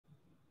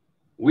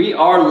We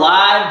are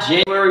live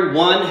January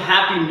 1.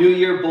 Happy New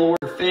Year,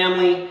 Bulwark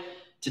family.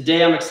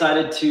 Today I'm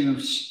excited to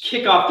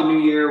kick off the new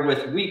year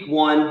with week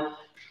 1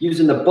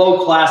 using the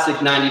Bow Classic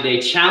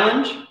 90-day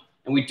challenge.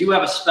 And we do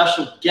have a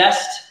special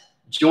guest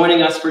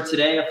joining us for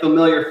today, a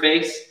familiar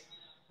face.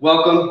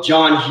 Welcome,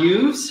 John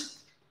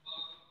Hughes.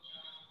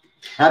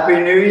 Happy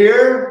New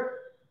Year.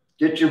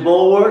 Get your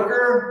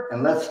Bulwarker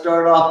and let's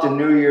start off the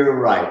new year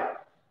right.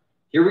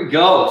 Here we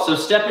go. So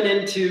stepping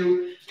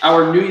into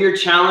our New Year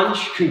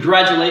challenge,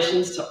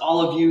 congratulations to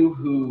all of you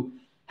who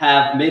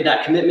have made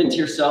that commitment to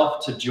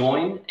yourself to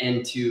join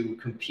and to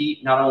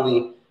compete not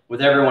only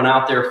with everyone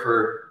out there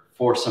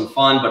for some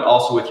fun, but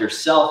also with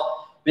yourself,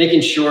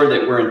 making sure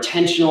that we're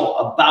intentional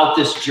about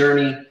this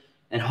journey.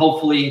 And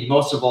hopefully,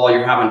 most of all,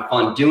 you're having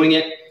fun doing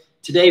it.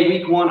 Today,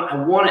 week 1,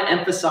 I want to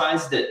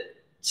emphasize that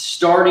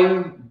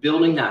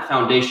building that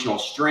foundational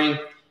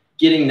strength,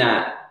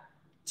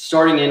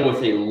 starting in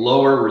with a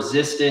lower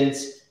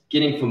resistance,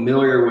 getting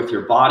familiar with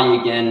your body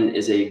again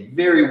is a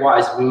very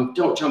wise move.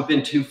 Don't jump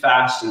in too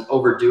fast and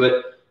overdo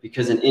it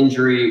because an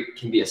injury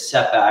can be a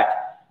setback.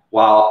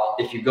 While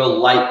if you go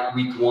light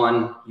week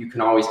 1, you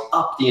can always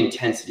up the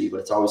intensity, but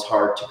it's always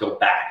hard to go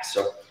back.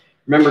 So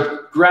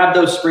remember, grab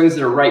those springs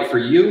that are right for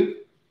you.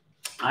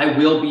 I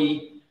will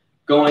be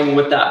going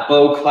with that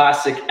Bow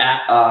Classic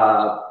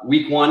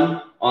week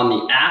 1 on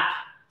the app.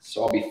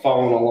 So I'll be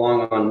following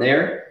along on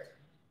there.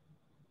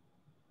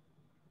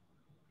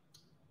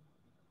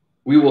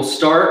 We will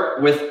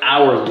start with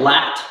our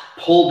lat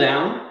pull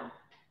down.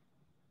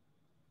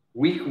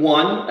 Week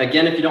 1,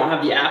 again, if you don't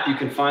have the app, you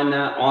can find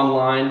that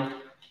online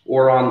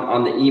or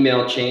on the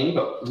email chain.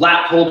 But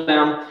lat pull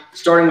down,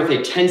 starting with a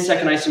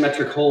 10-second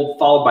isometric hold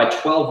followed by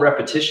 12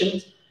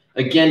 repetitions.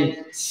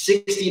 Again,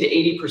 60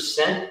 to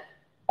 80%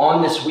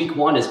 on this week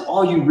 1 is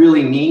all you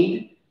really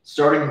need.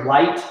 Starting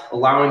light,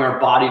 allowing our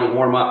body to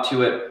warm up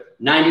to it.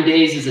 90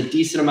 days is a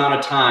decent amount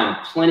of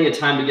time, plenty of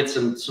time to get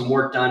some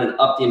work done and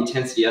up the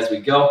intensity as we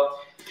go.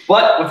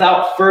 But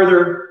without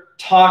further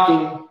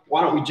talking, why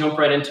don't we jump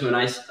right into a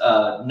nice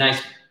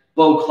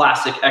Bow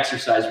Classic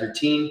exercise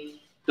routine.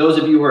 Those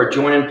of you who are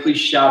joining, please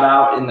shout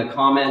out in the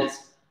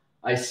comments.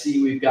 I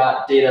see we've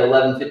got Data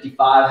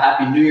 1155.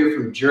 Happy New Year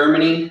from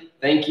Germany.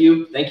 Thank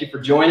you. Thank you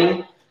for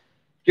joining.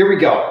 Here we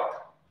go.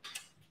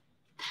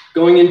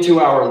 Going into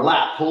our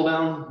lat pull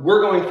down, we're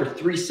going for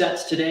 3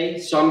 sets today.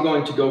 So I'm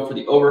going to go for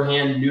the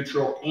overhand,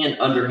 neutral, and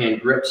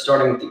underhand grip,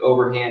 starting with the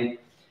overhand.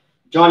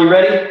 John, you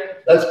ready?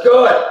 Let's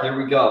go it. Here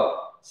we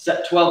go.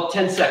 Set 12,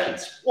 10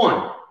 seconds.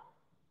 1,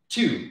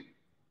 2,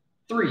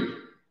 3,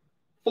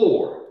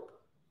 4,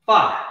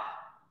 5,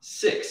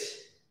 6,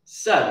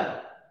 7,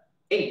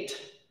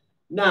 8,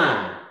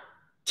 9,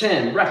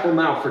 10. Rep them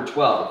out for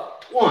 12.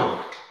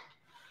 1,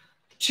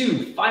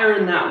 2, fire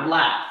in that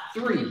lat.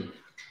 3,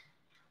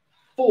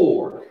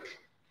 4,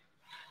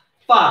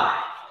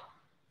 5,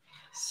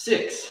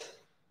 6,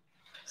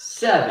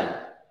 7,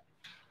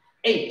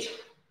 8,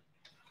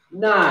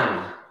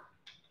 9,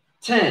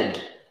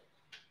 10,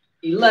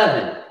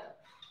 11,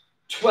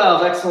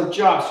 12. Excellent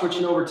job.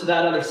 Switching over to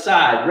that other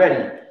side.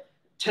 Ready?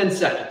 10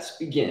 seconds.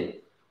 Begin.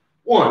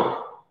 1,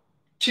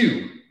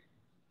 2,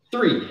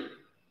 3,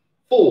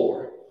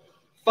 4,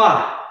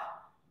 5,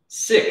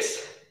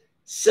 6,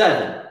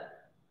 7,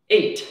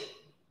 8,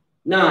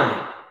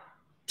 9,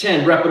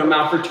 10. Repping them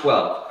out for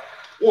 12.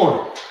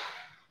 1,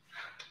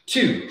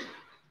 2,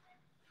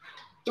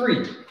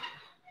 3,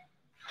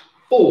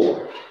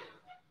 4,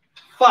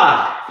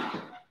 5,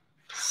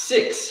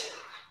 6,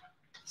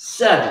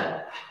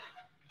 7,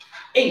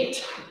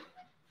 8,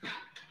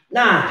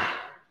 9,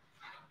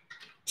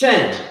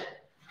 10,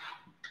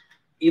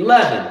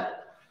 11,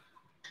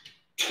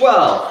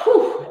 12.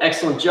 Whew.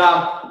 Excellent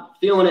job.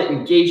 Feeling it,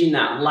 engaging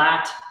that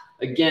lat.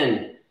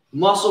 Again,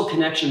 muscle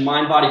connection,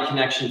 mind-body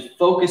connection.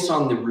 Focus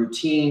on the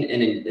routine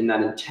and in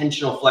that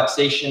intentional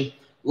flexation.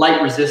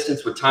 Light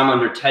resistance with time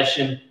under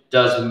tension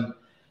does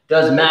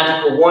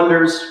magical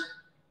wonders.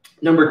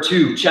 Number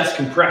 2, chest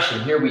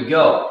compression. Here we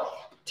go.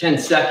 10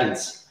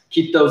 seconds.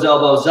 Keep those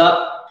elbows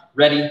up.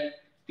 Ready?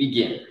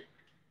 Begin.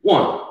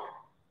 1,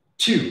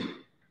 2,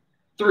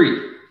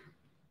 3,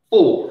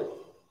 4,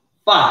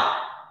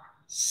 5,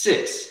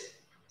 6,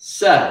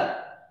 7,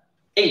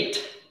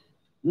 8,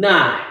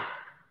 9,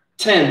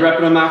 10.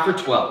 Repping them out for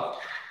 12.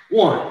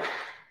 1,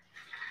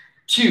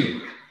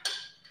 2,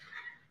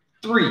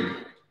 3,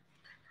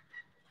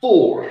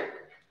 4,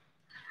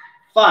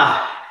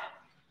 5,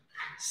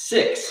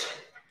 6,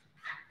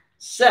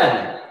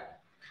 7,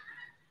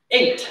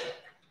 8,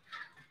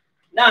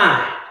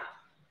 9,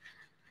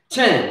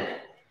 10,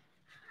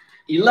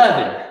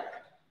 11,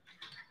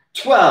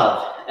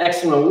 12.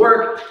 Excellent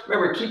work.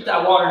 Remember, keep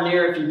that water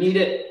near if you need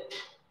it.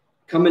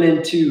 Coming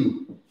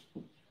into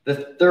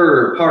the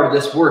 3rd part of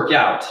this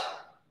workout.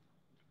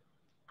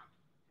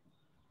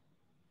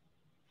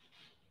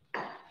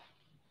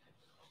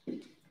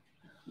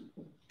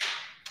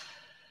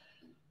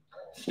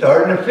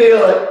 Starting to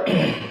feel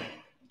it.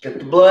 Get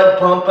the blood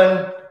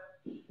pumping.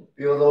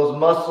 Feel those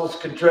muscles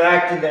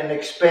contracting and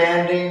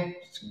expanding.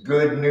 It's a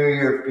good New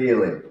Year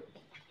feeling.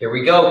 Here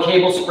we go,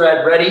 cable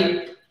spread,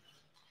 ready?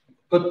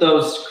 Put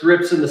those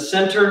grips in the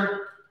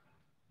center.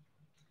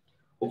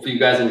 Hopefully you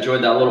guys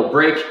enjoyed that little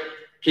break.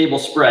 Cable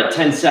spread,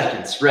 10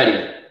 seconds,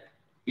 ready,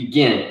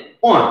 begin.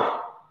 1,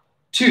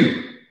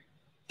 2,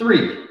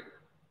 3,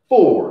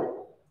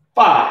 4,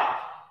 5,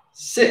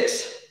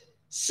 6,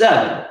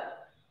 7,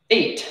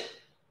 8,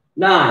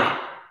 9,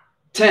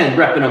 10,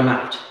 repping them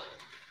out.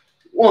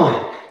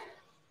 1,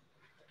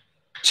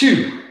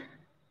 2,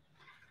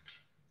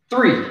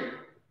 3,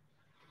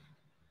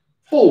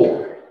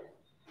 4,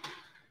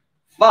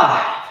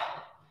 5,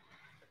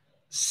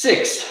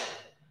 6,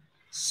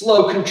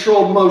 slow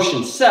controlled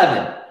motion,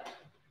 7,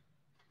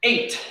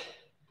 8,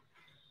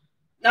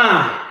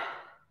 9,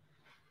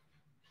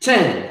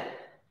 10,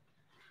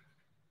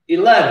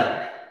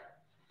 11,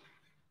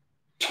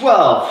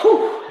 12.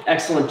 Whew.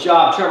 Excellent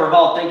job, Trevor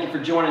Hall. Thank you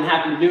for joining.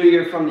 Happy New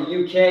Year from the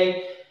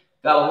UK.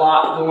 Got a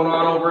lot going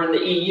on over in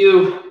the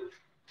EU.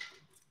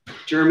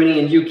 Germany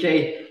and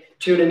UK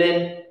tuning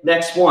in.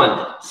 Next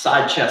one,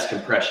 side chest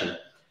compression.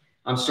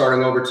 I'm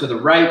starting over to the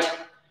right.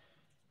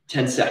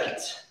 10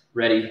 seconds.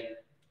 Ready,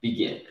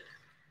 begin.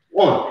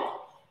 1,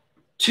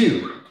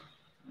 2,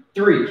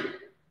 3,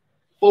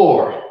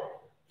 4,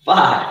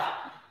 5,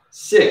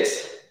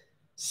 6,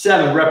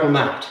 7. Rep them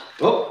out.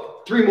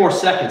 Oh, 3 more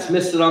seconds.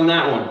 Missed it on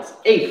that one. It's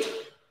 8,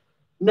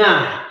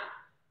 9,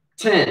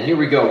 10. Here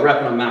we go.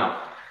 Repping them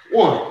out.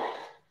 1,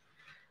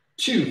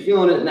 2.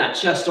 Feeling it in that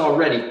chest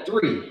already.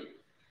 3,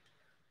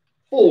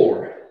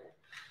 4,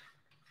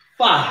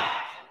 5,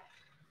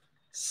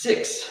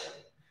 6,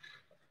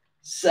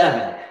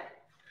 7,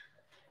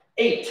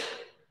 8,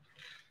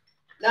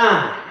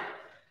 9,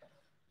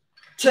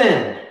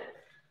 10,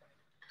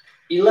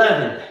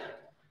 11,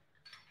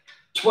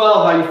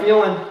 12. How you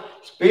feeling?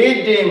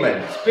 Speed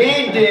demon,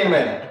 speed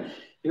demon.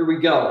 Here we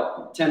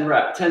go. 10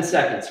 reps, 10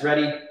 seconds.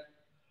 Ready?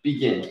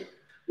 Begin.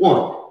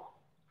 1,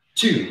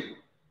 2,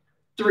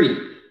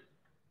 3,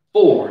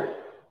 4,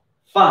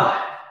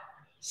 5,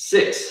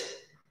 6,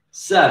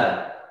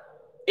 7,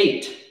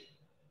 8,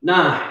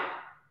 9,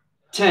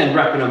 10.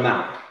 Repping them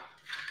out.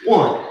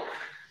 1,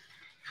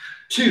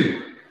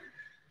 2,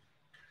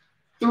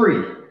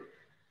 3,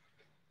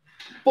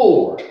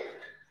 4,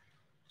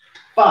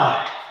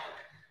 5,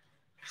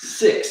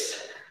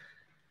 6,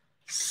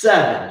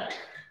 7,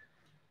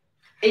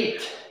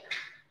 8,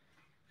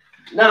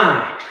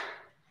 9,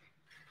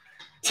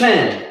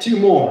 10. 2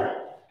 more.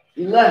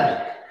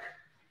 11,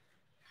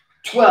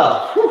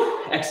 12.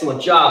 Whew.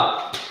 Excellent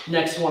job.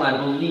 Next one, I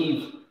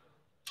believe,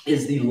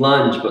 is the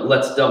lunge, but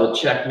let's double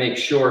check, make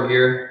sure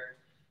here.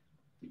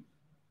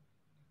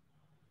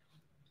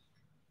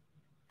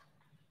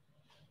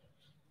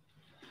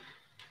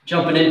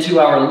 Jumping into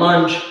our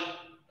lunge.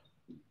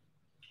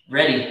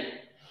 Ready.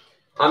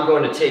 I'm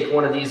going to take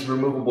one of these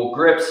removable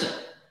grips,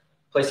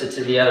 place it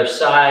to the other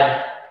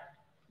side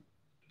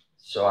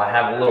so I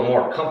have a little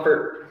more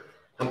comfort.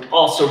 I'm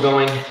also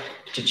going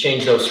to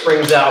change those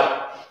springs out.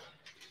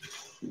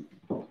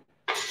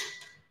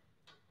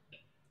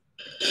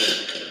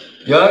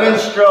 Young and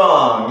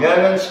strong, young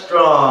and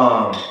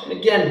strong. And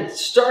again,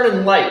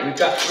 starting light. We've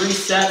got 3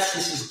 sets.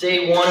 This is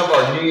day 1 of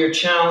our New Year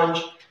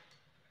challenge.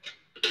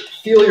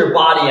 Feel your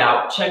body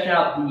out. Check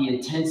out the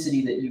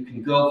intensity that you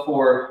can go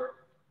for.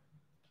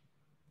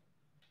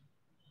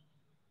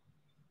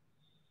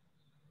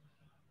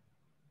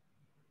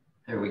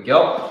 There we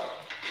go.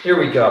 Here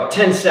we go.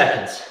 10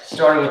 seconds.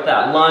 Starting with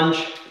that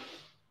lunge.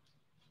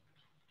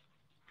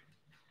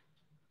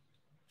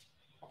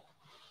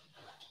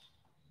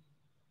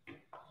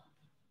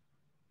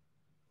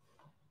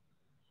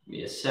 Give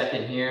me a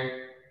second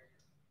here.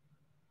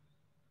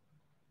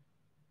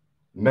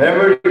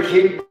 Remember to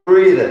keep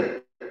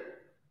breathing.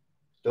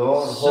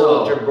 Don't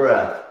hold your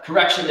breath.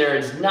 Correction, there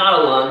is not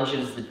a lunge, it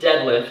is the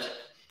deadlift.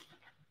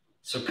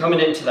 So coming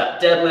into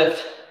that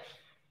deadlift,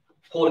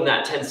 holding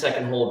that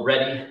 10-second hold,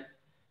 ready,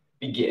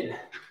 begin.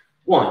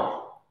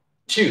 1,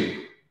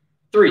 2,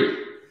 3,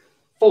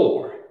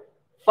 4,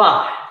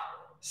 5,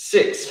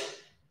 6,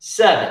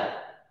 7,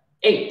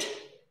 8,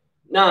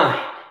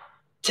 9,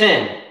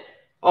 10.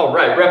 All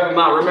right, rep them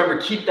out. Remember,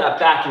 keep that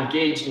back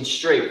engaged and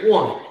straight.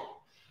 1,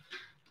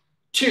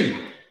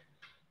 2,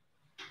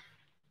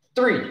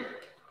 3,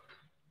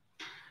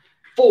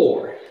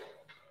 4,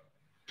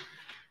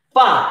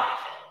 5,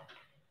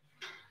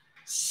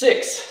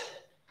 6,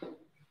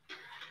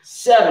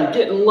 7,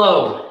 getting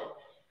low,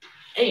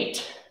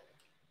 8,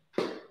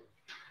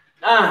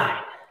 9,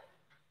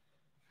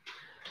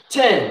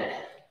 10,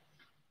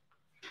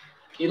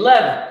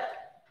 11,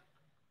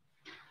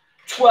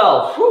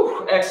 12.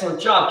 Whew, excellent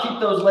job. Keep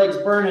those legs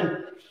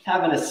burning.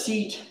 Having a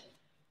seat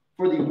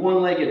for the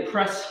one-legged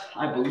press,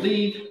 I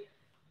believe.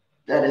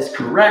 That is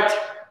correct.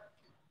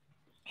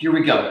 Here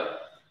we go.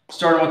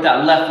 Starting with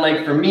that left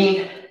leg for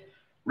me.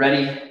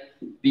 Ready,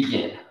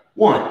 begin.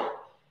 1,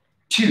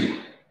 2,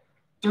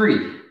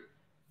 3,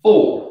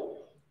 4,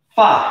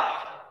 5,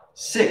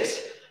 6,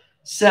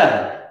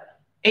 7,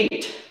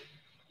 8,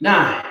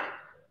 9,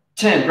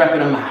 10. Repping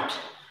them out.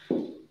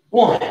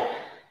 1,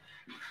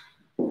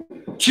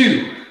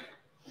 2,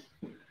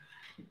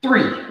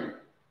 3,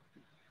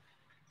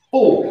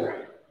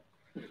 4,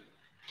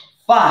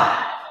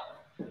 5,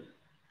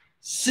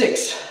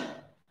 6,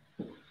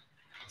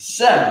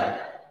 7,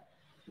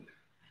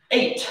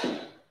 8,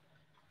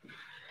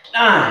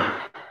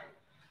 9,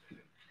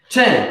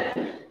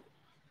 10,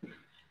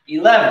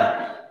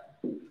 11,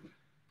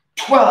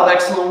 12.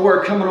 Excellent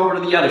work. Coming over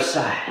to the other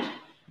side.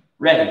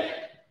 Ready.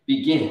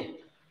 Begin.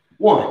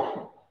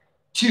 1,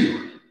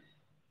 2,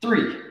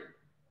 3,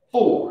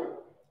 4,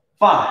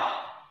 5,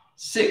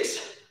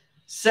 6,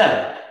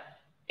 7,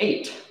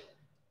 8,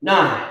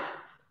 9,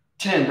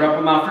 10. Rep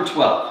them out for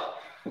 12.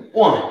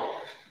 1,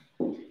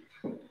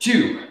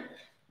 2,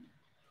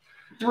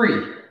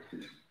 3,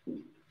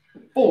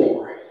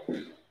 4,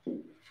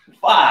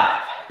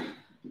 5,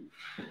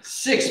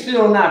 6.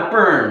 Feeling that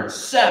burn.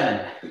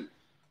 7,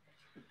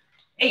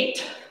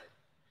 8,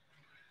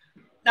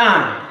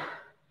 9,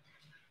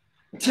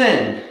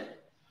 10,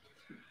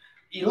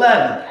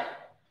 11,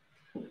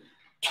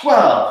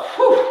 12.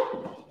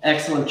 Whew.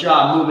 Excellent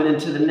job. Moving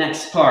into the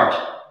next part.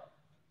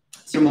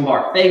 Some of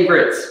our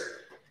favorites.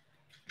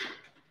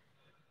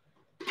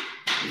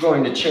 We're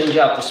going to change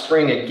out the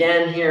spring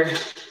again here.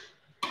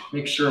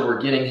 Make sure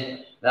we're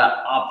getting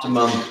that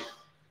optimum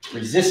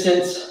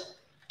resistance.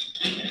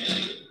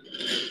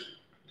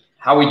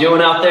 How we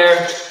doing out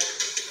there?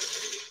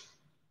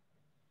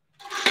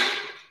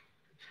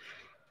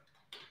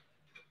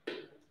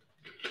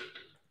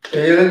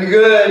 Feeling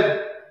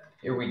good.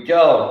 Here we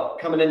go.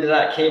 Coming into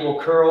that cable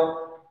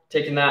curl,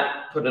 taking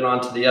that, putting it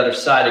onto the other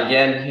side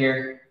again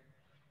here.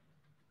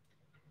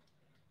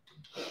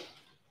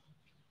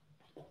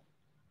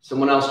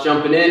 Someone else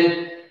jumping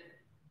in.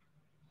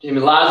 Jamie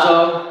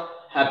Lazo,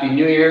 Happy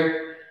New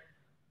Year.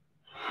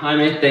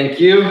 Jaime, thank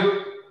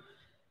you.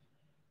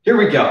 Here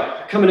we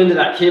go. Coming into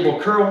that cable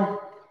curl.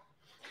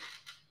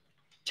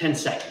 10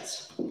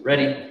 seconds.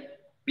 Ready?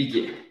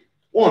 Begin.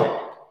 1,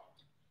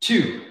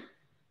 2,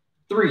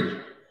 3,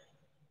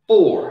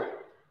 4,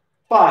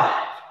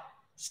 5,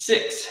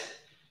 6,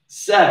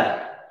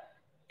 7,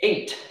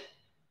 8,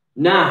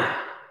 9,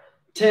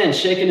 10.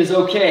 Shaking is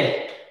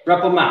okay.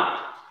 Rep them out.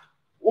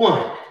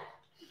 1,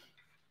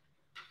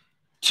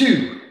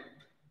 2,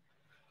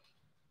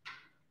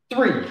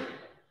 3,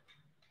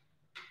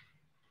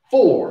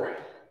 4,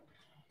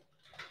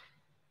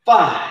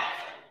 5,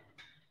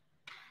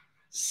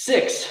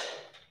 6,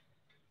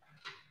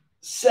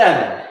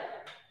 7,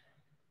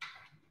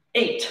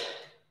 8,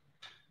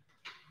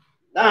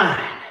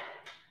 9,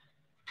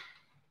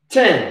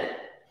 10,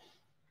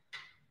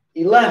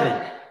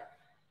 11,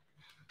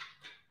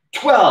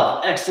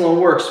 12.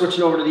 Excellent work.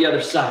 Switching over to the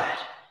other side.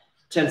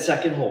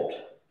 10-second hold.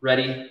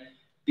 Ready?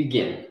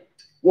 Begin.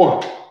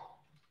 1,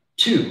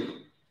 2,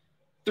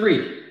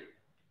 3,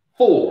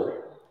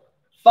 4,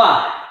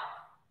 5,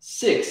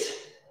 6,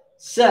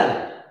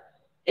 7,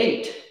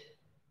 8,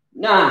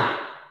 9,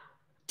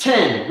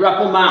 10. Rep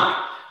them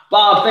out.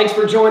 Bob, thanks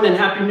for joining.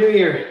 Happy New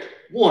Year.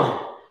 1,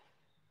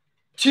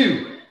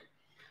 2,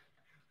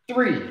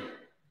 3,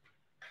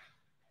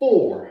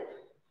 4,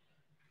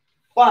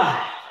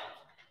 5,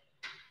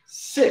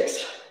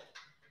 6,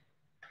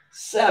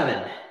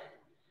 7,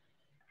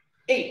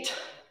 8,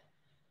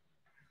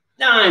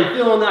 9.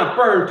 Feeling that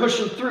burn,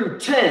 pushing through.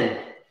 10,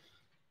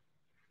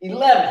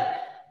 11,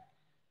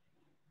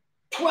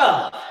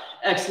 12.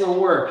 Excellent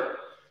work.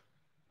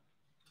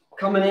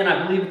 Coming in,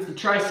 I believe it's the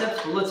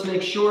triceps, but let's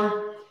make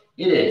sure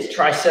it is.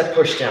 Tricep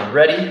push down.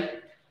 Ready?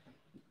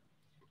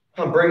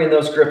 I'm bringing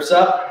those grips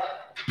up.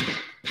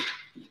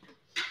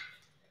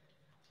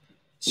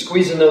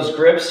 Squeezing those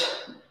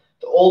grips.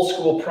 The old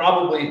school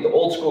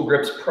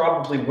grips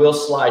probably will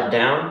slide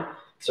down.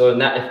 So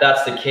if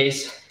that's the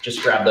case,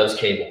 just grab those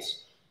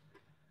cables.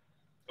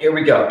 Here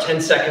we go.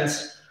 10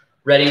 seconds.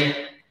 Ready?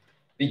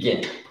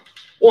 Begin.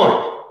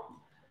 1,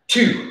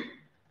 2,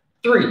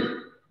 3,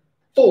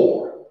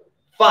 4,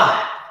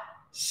 5,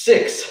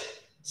 6,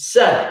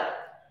 7,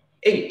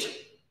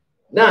 8,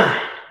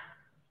 9,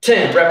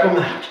 10. Rep them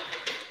out.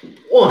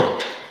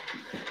 1,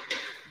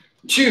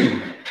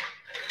 2,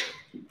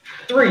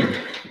 3,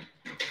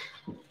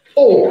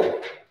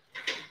 4,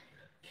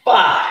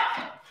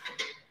 5,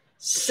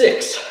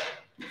 6,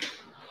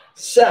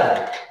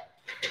 7,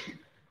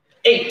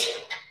 8,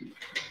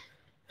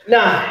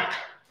 9,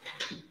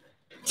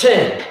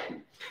 10,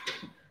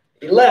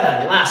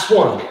 11. Last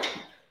one.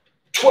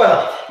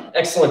 12.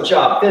 Excellent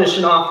job.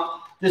 Finishing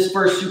off this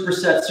first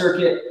superset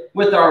circuit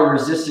with our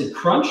resisted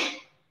crunch.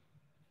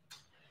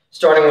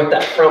 Starting with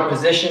that front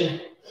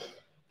position.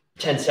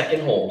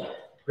 10-second hold.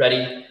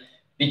 Ready?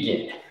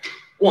 Begin.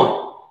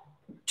 1,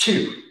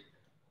 2,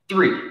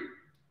 3,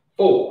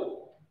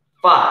 4,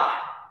 5,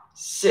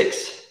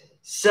 6,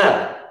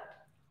 7,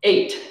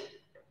 8,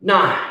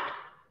 9,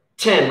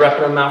 10.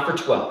 Repping them out for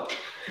 12.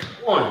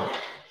 1,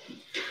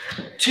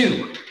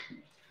 2,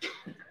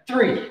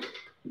 3,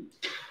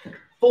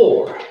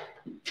 4,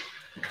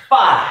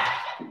 5,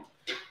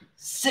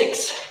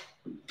 6,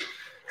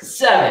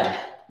 7,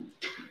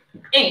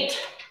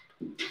 8,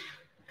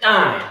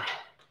 9,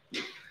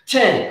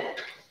 10,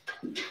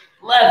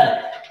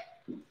 11,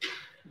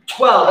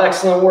 12.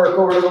 Excellent work.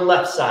 Over to the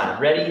left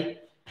side. Ready?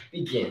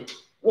 Begin.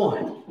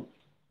 1,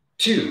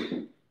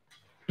 2,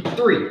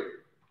 3,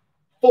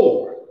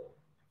 4,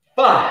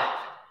 5,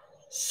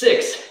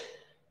 6,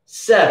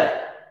 7,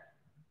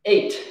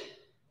 8,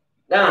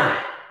 9,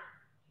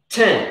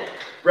 10.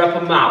 Rep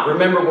them out.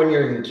 Remember, when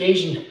you're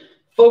engaging,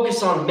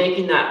 focus on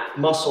making that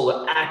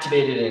muscle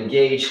activated and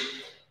engaged.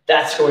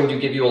 That's going to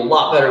give you a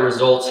lot better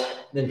results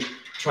than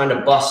trying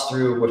to bust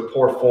through with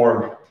poor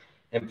form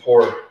and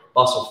poor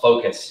muscle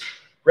focus.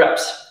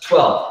 Reps,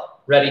 12.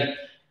 Ready?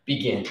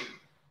 Begin.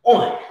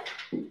 1,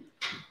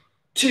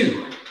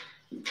 2,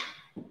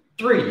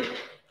 3,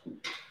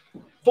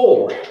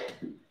 4,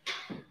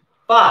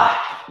 5,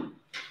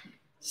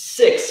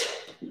 6,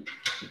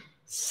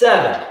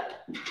 7,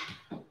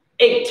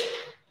 8,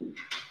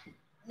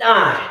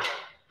 9,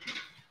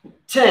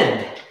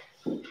 10,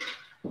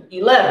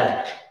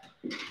 11,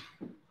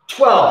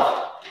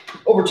 12.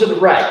 Over to the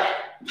right.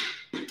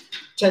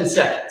 10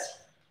 seconds.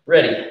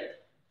 Ready?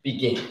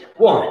 Begin.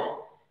 1,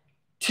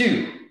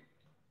 2,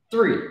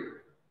 3,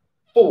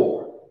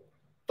 4,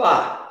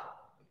 5,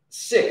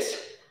 6,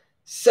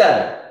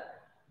 7,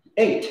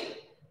 8,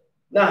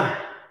 9,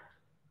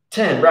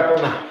 10. Wrap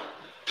them out.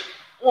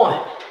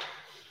 1,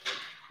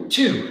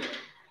 2,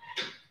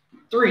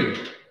 3,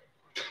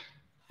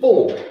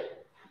 4,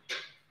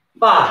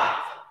 5,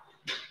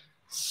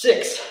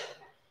 6,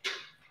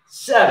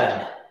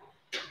 7,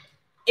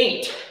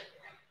 8,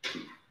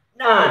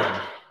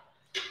 9,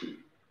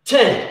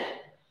 10,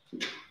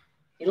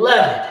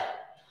 11,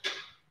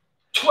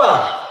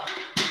 12.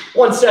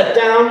 One set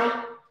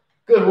down.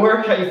 Good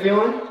work. How you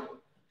feeling?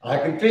 I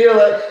can feel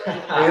it.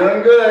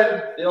 Feeling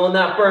good. Feeling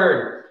that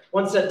burn.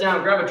 One set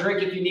down. Grab a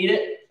drink if you need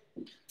it.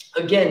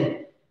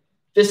 Again,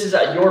 this is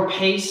at your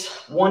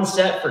pace. One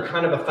set for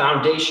kind of a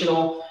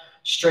foundational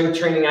strength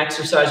training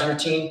exercise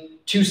routine.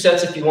 2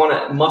 sets if you want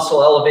a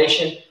muscle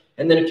elevation.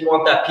 And then if you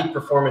want that peak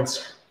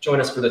performance,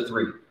 join us for the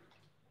 3.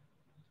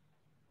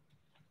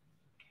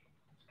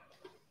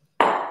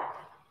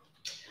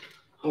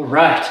 All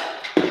right.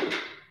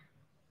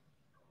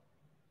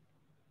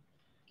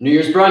 New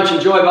Year's brunch.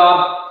 Enjoy,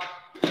 Bob.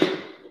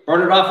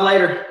 Burn it off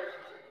later.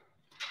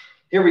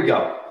 Here we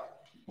go.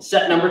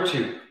 Set number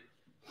 2.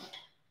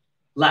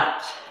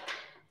 Lats.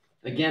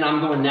 Again, I'm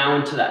going now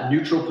into that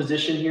neutral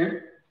position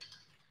here.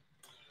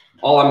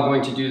 All I'm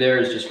going to do there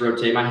is just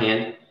rotate my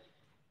hand.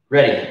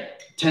 Ready?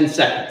 10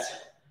 seconds.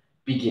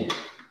 Begin.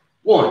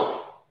 1,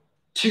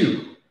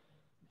 2,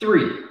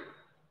 3,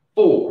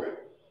 4,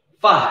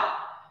 5,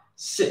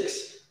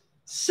 6,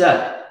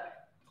 7,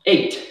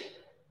 8,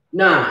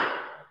 9,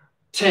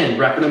 10.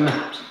 Wrapping them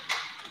out.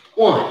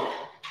 1,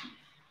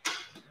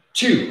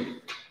 2,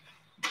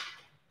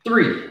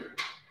 3,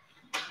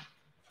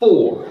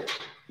 4,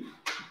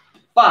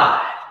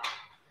 5,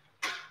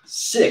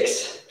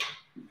 6,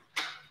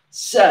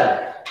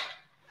 7,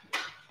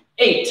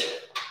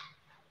 8,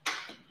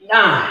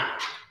 9,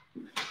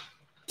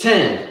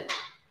 10,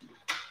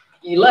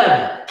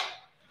 11,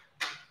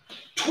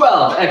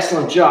 12.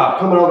 Excellent job.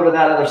 Coming over to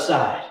that other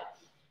side.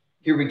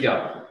 Here we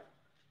go.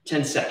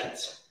 10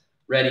 seconds.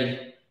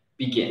 Ready?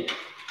 Begin.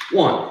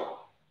 1,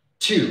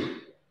 2,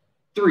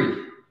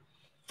 3,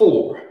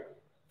 4,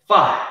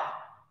 5,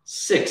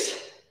 6,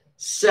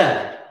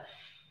 7,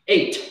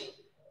 8,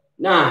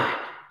 9,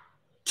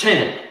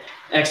 10.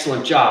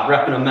 Excellent job.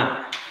 Wrapping them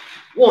out.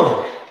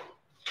 1,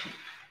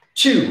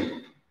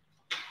 2,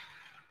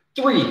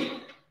 3,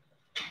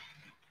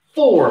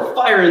 4.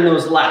 Fire in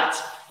those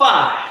lats.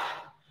 5,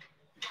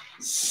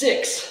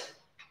 6,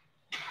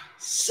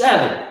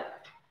 7,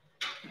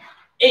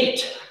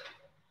 8,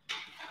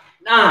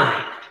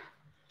 9,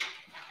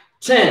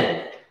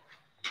 10,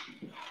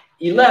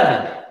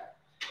 11,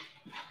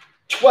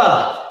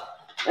 12.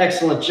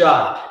 Excellent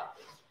job.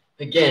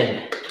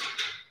 Again,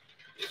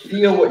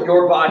 feel what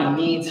your body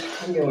needs.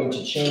 I'm going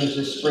to change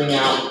this spring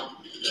out,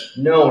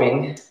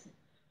 knowing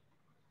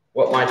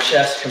what my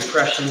chest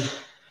compression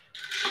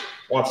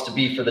wants to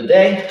be for the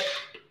day.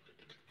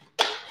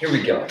 Here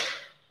we go.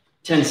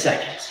 10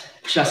 seconds.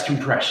 Chest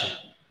compression.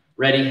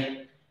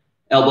 Ready?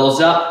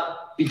 Elbows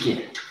up.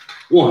 Begin.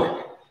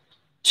 1,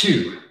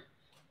 2,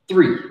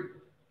 3,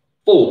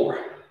 4,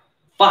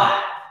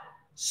 5,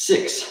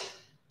 6,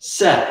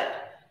 7,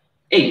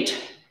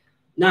 8,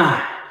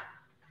 9,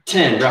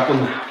 10. Wrap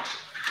them out.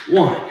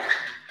 1,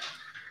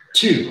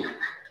 2,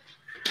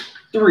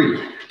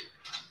 3,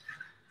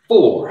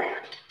 4,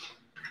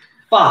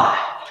 5,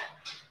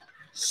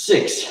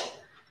 6,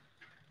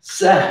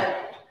 7,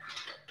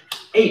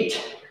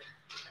 8,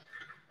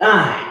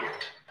 9,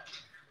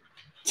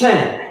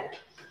 10,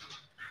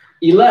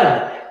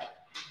 11,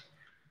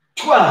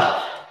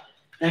 12.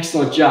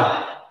 Excellent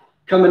job.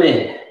 Coming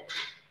in.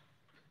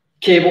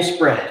 Cable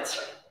spreads.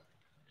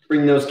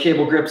 Bring those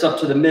cable grips up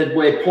to the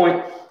midway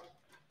point.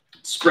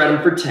 Spread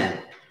them for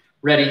 10.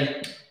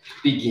 Ready?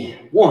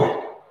 Begin.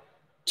 1,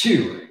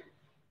 2,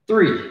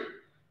 3,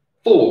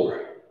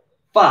 4,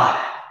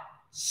 5,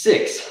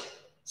 6,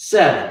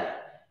 7,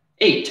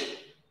 8,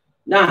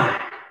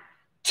 9,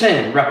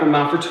 10. Wrap them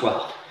out for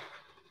 12.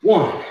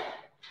 1,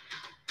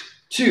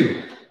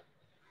 2,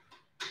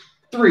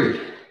 3,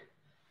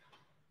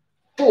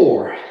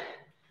 4,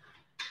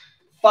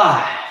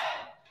 5,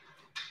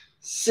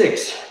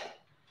 6,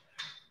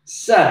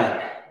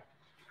 7,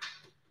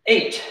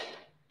 8,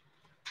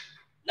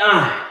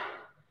 9,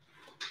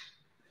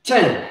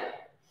 10,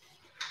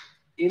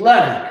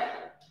 11,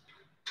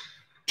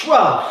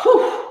 12.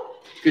 Whew.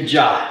 Good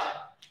job.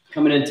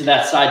 Coming into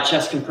that side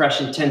chest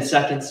compression, 10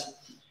 seconds.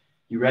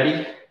 You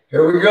ready?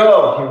 Here we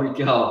go. Here we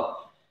go.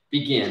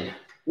 Begin.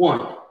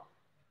 1,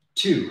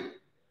 2,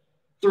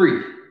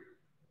 3,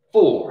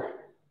 4,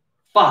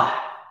 5,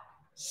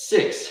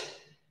 6,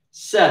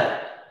 7,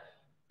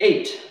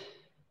 8,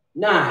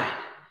 9,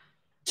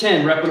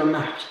 10. Repping them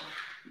out.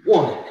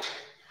 1,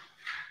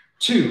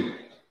 2,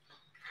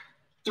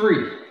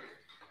 3,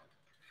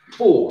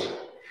 4,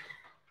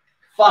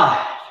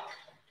 5,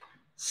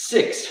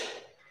 6,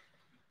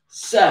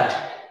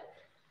 7,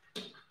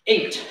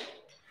 8,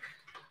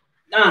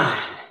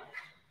 9,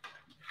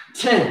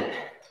 10,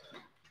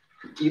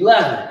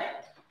 11,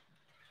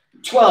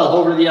 12.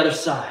 Over to the other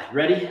side.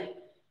 Ready?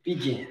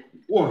 Begin.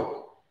 1,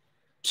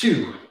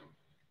 2,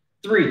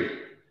 3,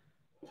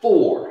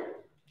 4,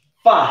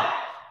 5,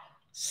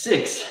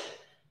 6,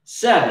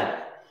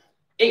 7,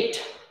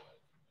 8,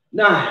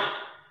 9,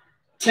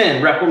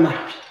 10. Rep them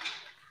out.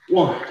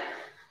 1,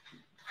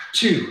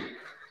 2,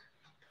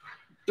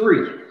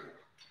 3,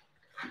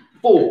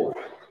 4,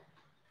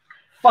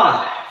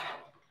 5,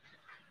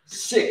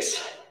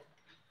 6,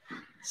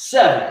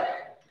 7,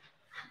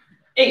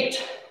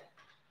 8,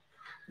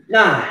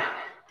 9,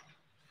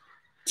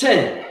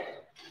 10,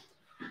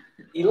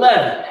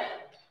 11,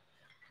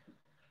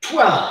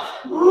 12.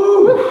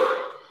 Woo.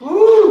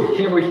 Woo.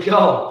 Here we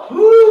go.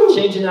 Woo.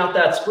 Changing out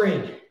that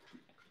spring.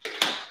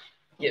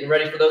 Getting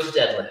ready for those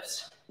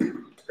deadlifts.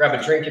 Grab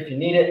a drink if you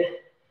need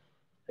it.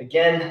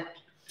 Again,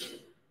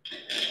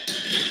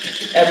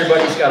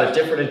 everybody's got a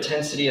different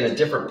intensity and a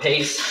different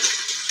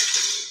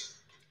pace.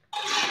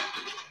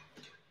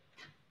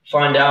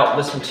 Find out,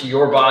 listen to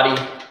your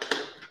body,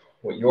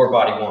 what your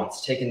body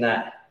wants. Taking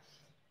that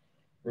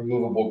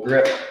removable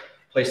grip,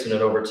 placing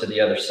it over to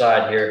the other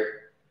side here.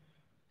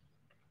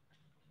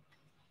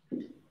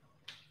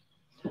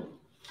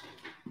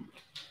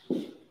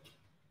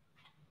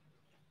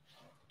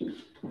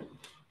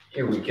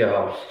 Here we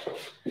go.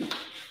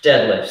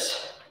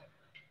 Deadlifts.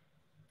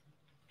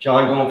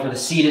 John going for the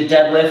seated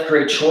deadlift.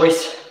 Great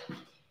choice.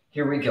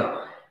 Here we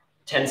go.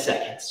 10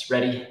 seconds.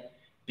 Ready?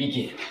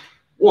 Begin.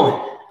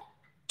 1,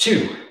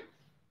 2,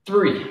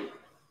 3,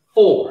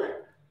 4,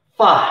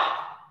 5,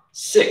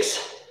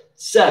 6,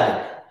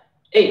 7,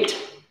 8,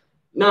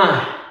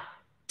 9,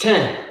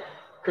 10.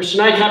 Christian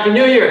Knight, Happy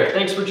New Year.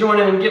 Thanks for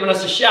joining and giving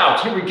us a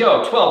shout. Here we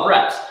go. 12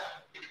 reps.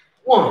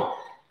 1,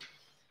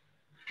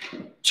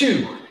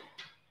 2,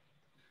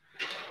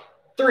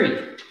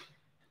 3,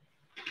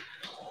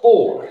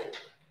 4,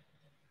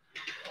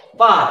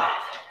 5,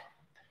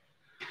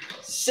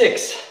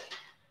 6,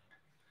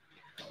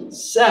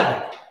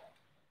 7,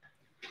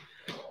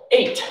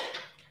 8,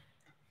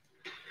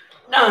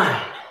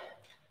 9,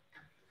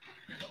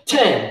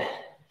 10,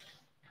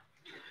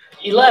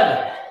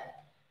 11,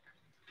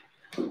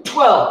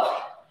 12.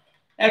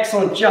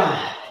 Excellent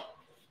job.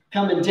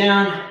 Coming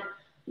down,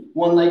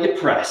 one-legged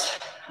press.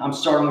 I'm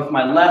starting with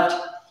my left.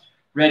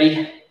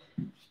 Ready?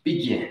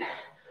 Begin.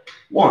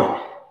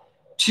 1,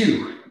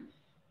 2,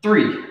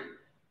 3,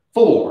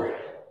 4,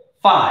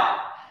 5,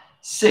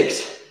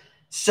 6,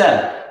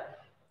 7,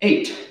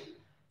 8,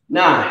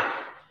 9,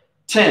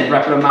 10.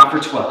 Repping them out for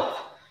 12.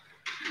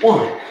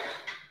 1,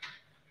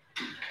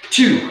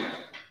 2,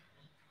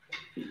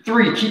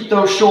 3. Keep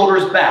those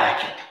shoulders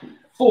back.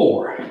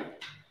 4,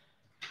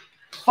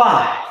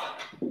 5,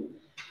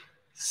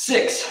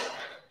 6,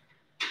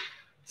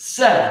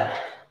 7,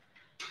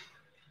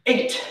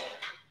 8,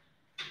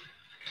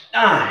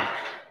 9,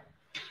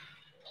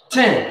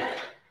 10,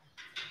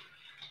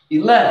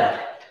 11,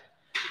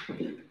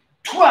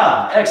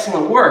 12.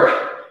 Excellent work.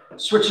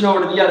 Switching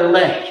over to the other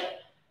leg.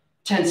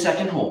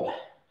 10-second hold.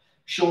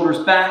 Shoulders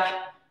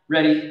back.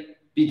 Ready?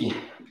 Begin.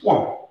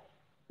 1,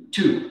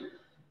 2,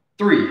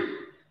 3,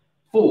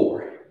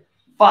 4,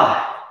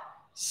 5,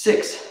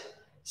 6,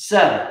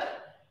 7,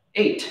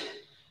 8,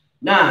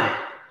 9,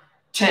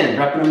 10.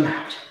 Repping them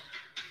out.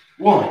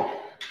 1,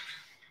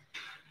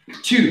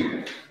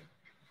 2,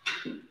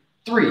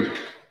 3,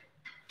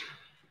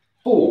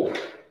 4,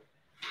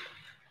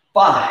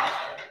 5,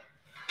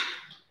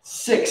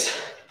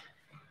 6,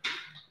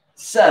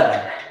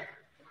 7,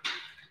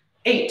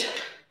 8,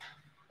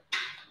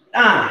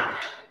 9,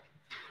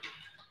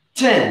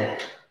 10,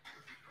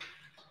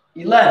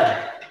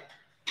 11,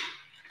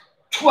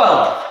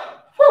 12.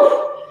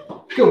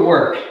 Whew. Good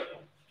work.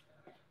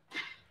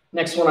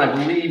 Next one, I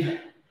believe,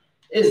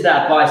 is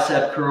that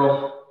bicep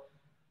curl.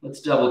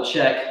 Let's double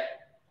check.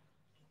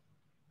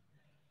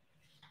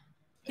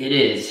 It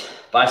is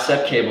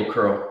bicep cable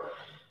curl.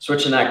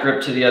 Switching that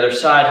grip to the other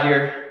side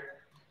here,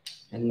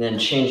 and then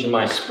changing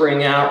my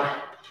spring out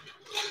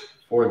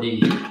for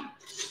the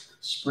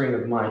spring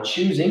of my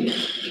choosing.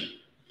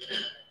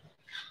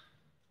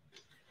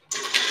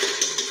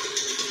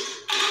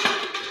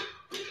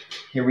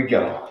 Here we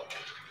go.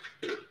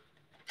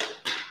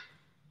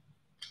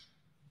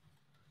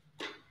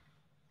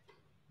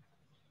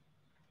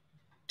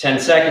 Ten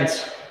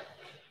seconds.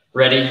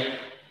 Ready,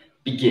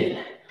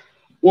 begin.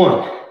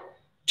 1,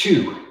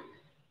 2,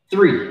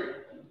 3,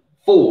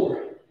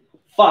 4,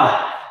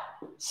 5,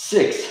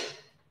 6,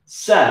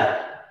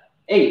 7,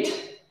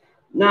 8,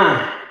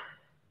 9,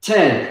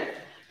 10.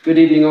 Good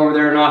evening over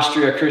there in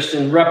Austria,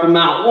 Christian. Rep them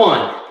out.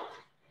 1,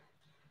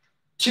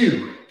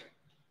 2,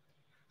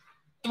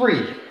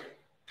 3,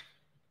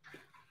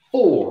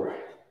 4,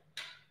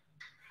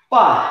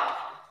 5,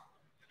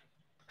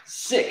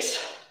 6,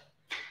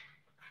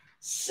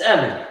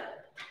 7,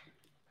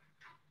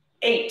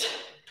 8,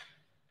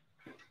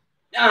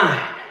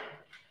 9,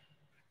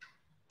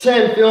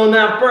 10. Feeling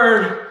that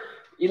burn.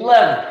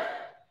 11,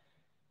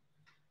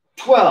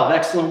 12.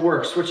 Excellent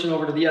work. Switching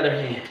over to the other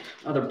hand,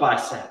 other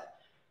bicep.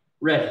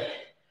 Ready,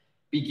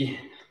 begin.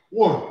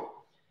 1,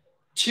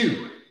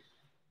 2,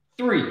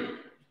 3,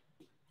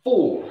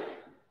 4,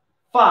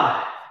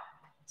 5,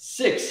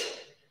 6,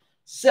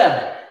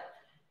 7,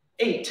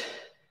 8,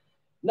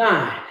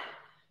 9,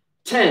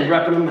 10.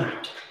 Repping them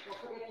out.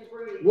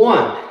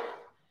 1,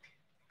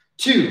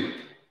 2,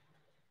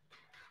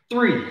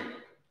 3,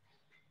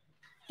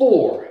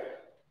 4,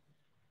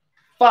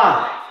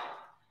 5,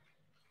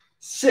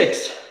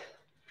 6,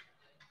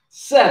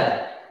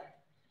 7,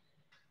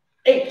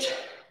 8,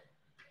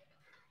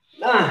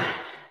 9,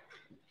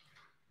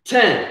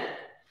 10,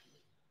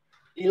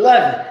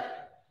 11,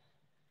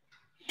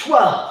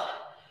 12.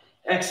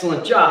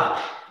 Excellent job.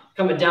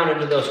 Coming down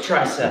into those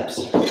triceps.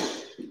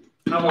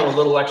 I want a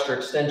little extra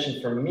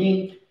extension from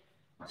me,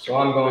 so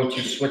I'm going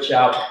to switch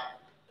out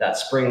that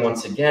spring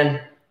once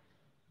again.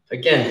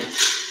 Again,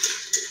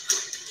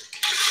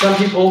 some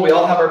people, we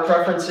all have our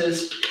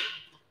preferences.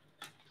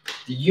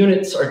 The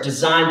units are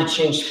designed to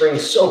change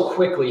springs so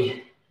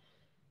quickly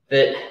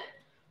that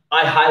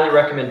I highly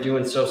recommend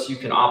doing so you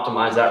can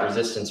optimize that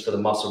resistance for the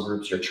muscle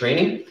groups you're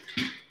training.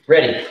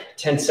 Ready,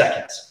 10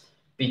 seconds,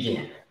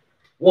 begin.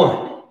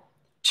 1,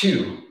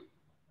 2,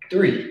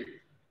 3,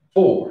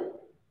 4,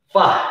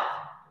 5,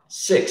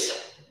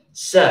 6,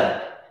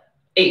 7,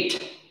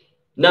 8,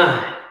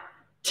 9,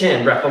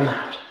 10. Rep them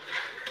out.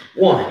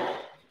 1,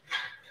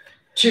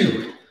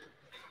 2,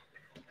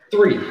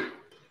 3,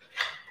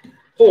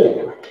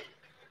 4,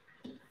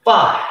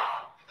 5,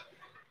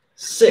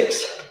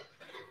 6,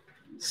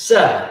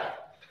 7,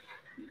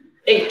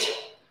 8,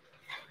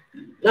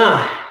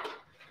 9,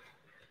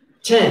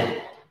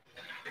 10,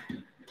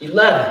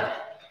 11,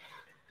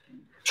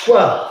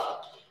 12.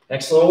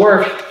 Excellent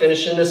work.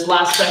 Finishing this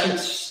last second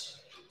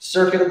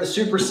circuit of the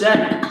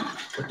superset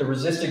with the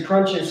resisted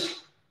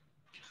crunches.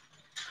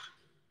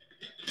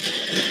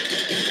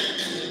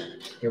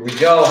 Here we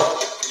go.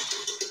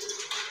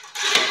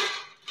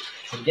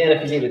 Again,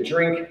 if you need a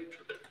drink,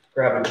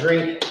 grab a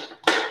drink.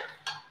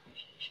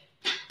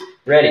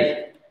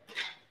 Ready.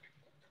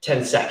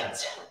 10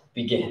 seconds.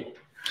 Begin.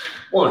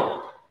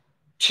 1,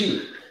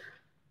 2,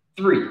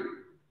 3,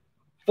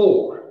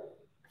 4,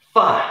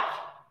 5,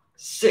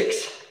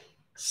 6,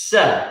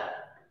 7,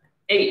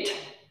 8,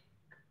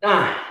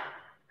 9,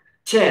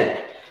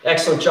 10.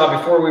 Excellent job.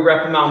 Before we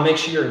rep them out, make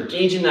sure you're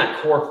engaging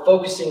that core,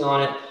 focusing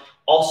on it,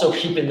 also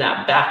keeping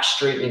that back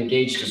straight and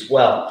engaged as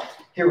well.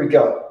 Here we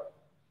go.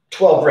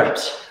 12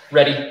 reps.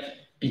 Ready,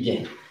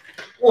 begin.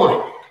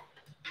 1,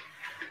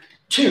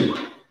 2,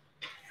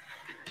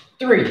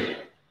 3,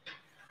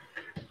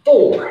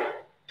 4,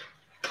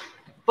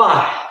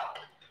 5,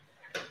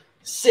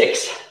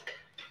 6,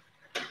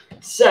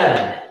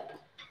 7,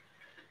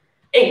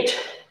 8,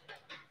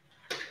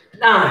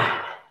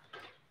 9,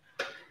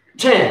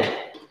 10,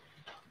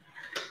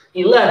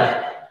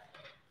 11,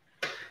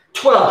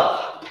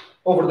 12.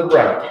 Over to the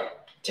right.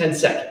 10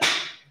 seconds.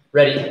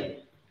 Ready,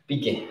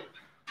 begin.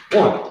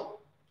 1,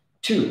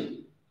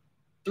 2,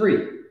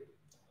 3,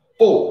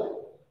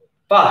 4,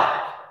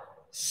 5,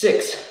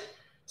 6,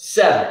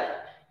 7,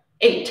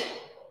 8,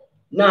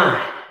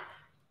 9,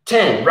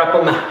 10. Rep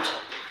them out.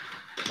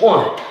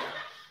 1,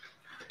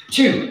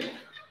 2,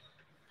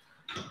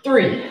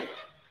 3,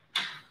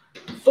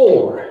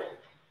 4,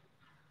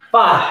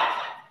 5,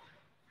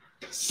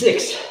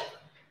 6,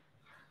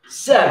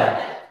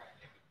 7,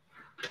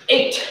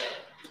 8,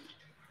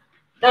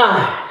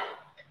 9,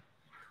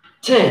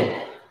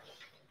 10,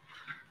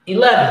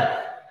 11,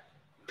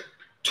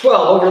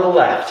 12. Over the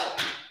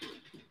left.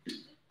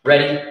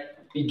 Ready,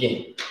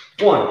 begin.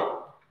 1,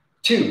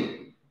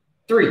 2,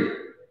 3,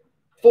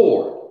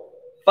 4,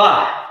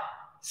 5,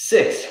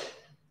 6,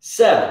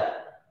 7,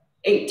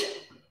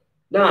 8,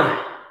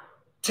 9,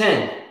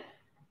 10,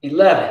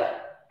 11,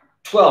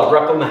 12.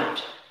 Rep them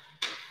out.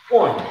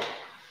 1,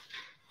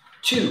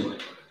 2,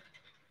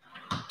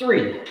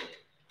 3,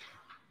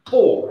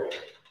 4,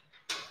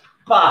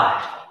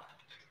 5,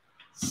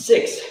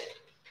 6,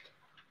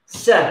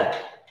 7,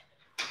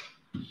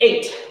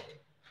 8,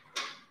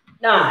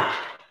 9,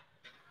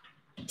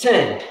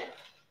 10,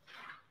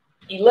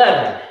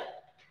 11,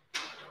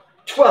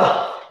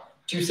 12.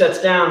 2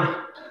 sets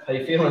down. How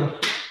you feeling?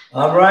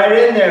 I'm right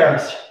in there.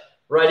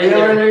 Right in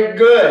there. Feeling it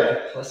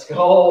good. Let's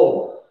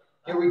go.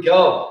 Here we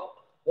go.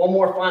 One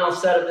more final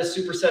set of this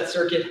superset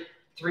circuit,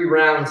 3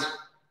 rounds.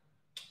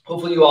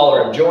 Hopefully you all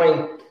are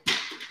enjoying.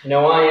 I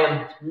know I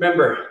am.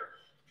 Remember,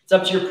 it's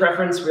up to your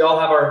preference. We all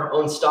have our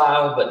own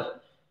style,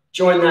 but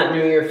join that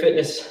New Year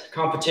fitness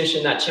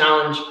competition, that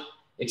challenge,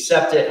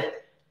 accept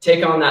it,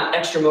 take on that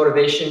extra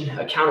motivation,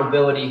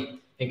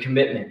 accountability, and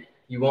commitment.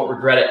 You won't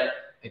regret it,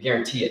 I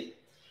guarantee it.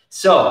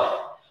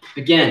 So,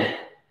 again,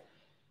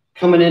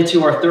 coming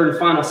into our 3rd and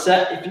final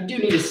set. If you do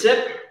need a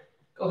sip,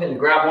 go ahead and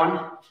grab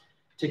one,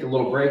 take a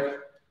little break.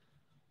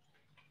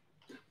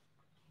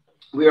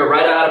 We are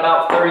right at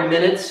about 30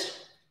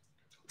 minutes.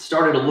 It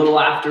started a little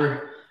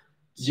after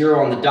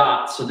 0 on the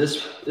dot, so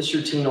this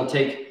routine will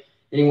take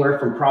anywhere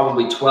from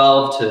probably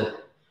 12 to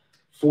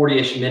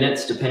 40-ish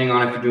minutes, depending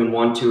on if you're doing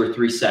 1, 2, or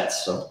 3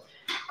 sets. So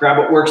grab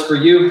what works for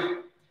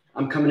you.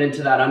 I'm coming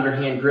into that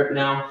underhand grip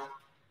now.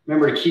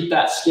 Remember to keep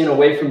that skin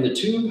away from the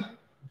tube.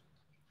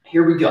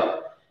 Here we go.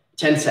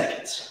 10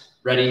 seconds.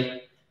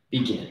 Ready,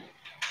 begin.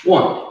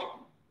 1,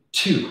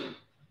 2,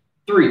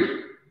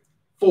 3,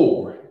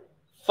 4,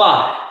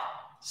 5,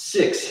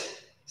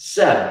 6,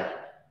 7,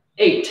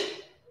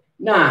 8,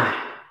 9,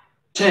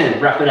 10.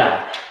 Wrap it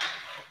out.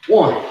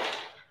 1,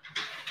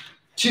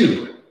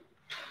 2,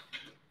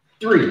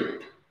 3,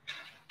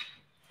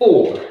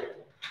 4,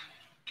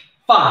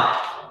 5,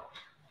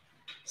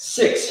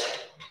 6,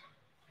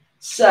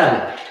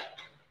 7,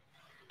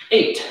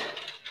 8,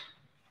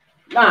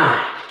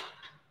 9,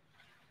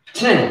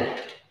 10,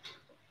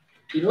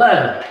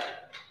 11,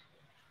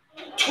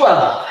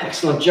 12.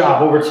 Excellent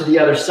job. Over to the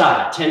other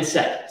side. 10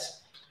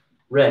 seconds.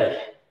 Ready.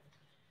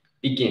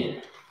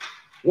 Begin.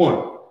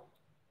 1,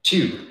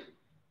 2,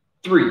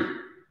 3,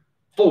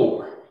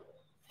 4,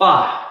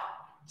 5,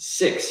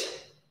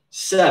 6,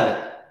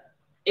 7,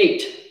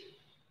 8,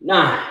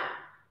 9,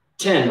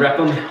 10. Rep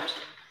them out.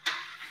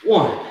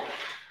 1,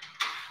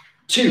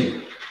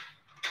 2,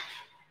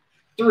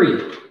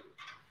 3,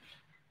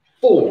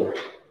 4,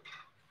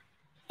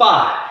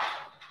 5,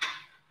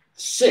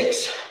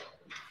 6,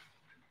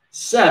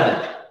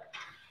 7,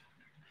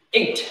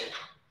 8,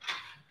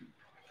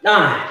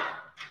 9,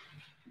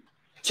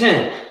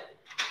 10,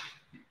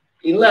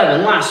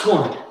 11. Last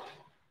one.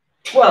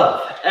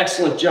 12.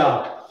 Excellent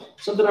job.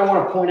 Something I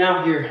want to point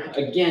out here,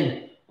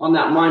 again, on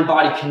that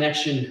mind-body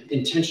connection,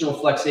 intentional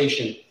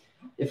flexation.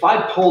 If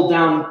I pull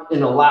down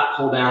in a lat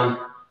pull down,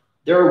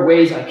 there are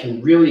ways I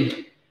can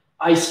really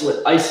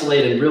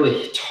isolate and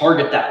really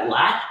target that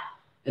lat.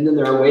 And then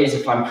there are ways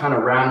if I'm kind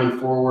of rounding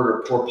forward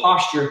or poor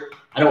posture,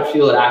 I don't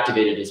feel it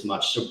activated as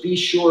much. So be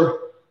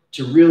sure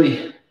to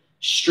really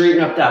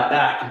straighten up that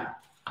back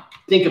and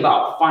think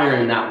about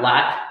firing that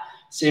lat.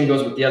 Same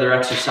goes with the other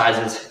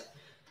exercises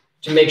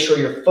to make sure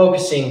you're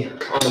focusing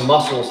on the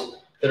muscles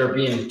that are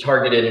being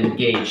targeted and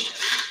engaged.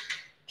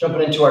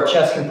 Jumping into our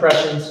chest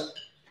compressions.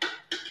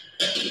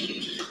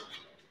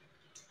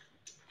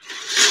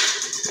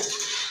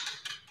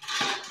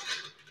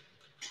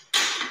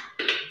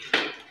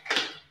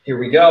 Here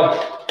we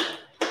go.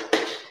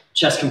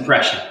 Chest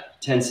compression.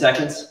 10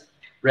 seconds.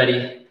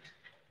 Ready,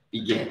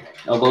 begin.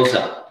 Elbows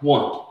up.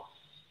 1,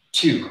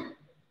 2,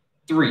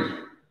 3,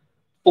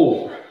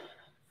 4,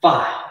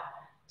 5,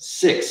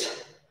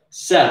 6,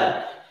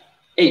 7,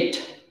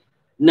 8,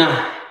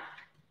 9,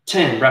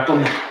 10. Wrap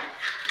them out.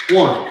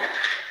 1,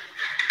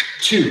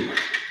 2,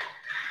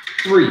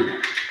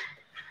 3,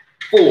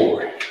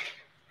 4,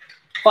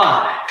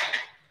 5,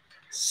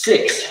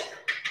 6,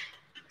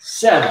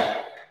 7,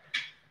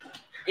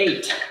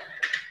 8,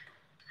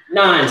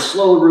 9.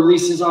 Slow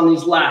releases on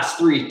these last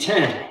 3.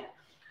 10,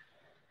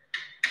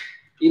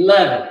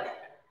 11,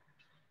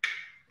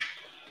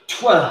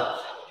 12.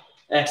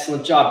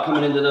 Excellent job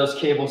coming into those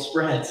cable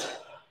spreads.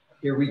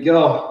 Here we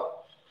go.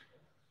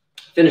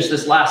 Finish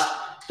this last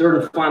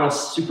 3rd and final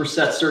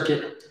superset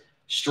circuit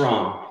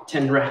strong.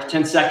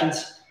 10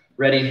 seconds.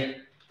 Ready,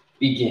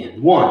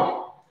 begin.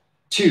 1,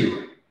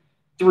 2,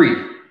 3,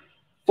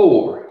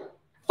 4,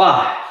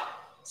 5,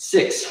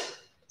 6,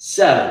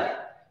 7,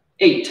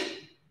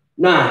 8,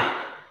 9,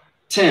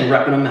 10.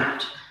 Repping them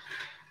out.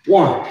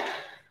 1,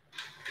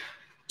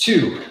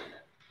 2,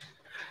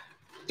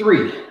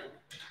 3,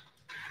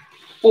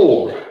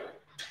 4,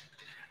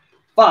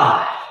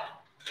 5,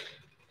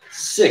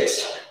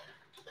 6,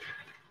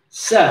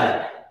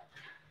 7,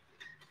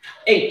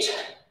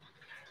 8,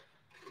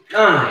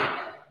 9,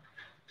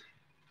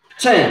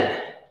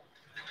 10,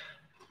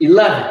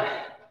 11,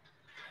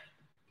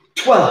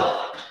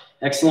 12.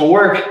 Excellent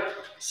work.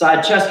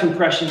 Side chest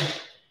compression.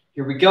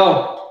 Here we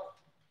go.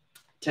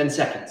 10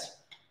 seconds.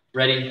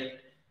 Ready,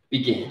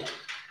 begin.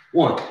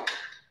 1,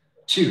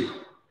 2,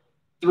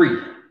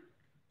 3,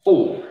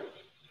 4,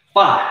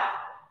 5,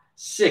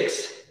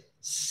 6,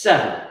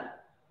 7,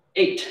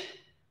 8,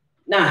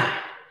 9,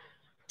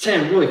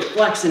 10. Really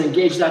flex and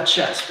engage that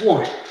chest.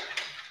 1,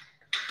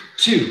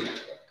 2,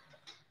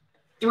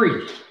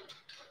 3,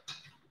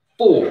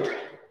 4,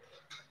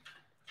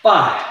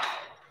 5,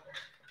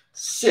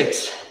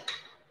 6,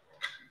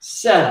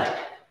 7,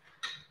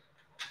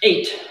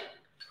 8,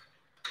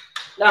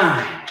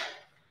 9,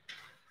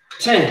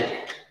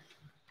 10,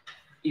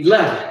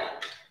 11,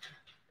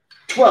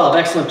 12.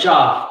 Excellent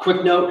job.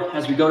 Quick note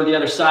as we go to the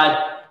other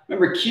side.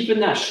 Remember,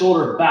 keeping that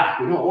shoulder back.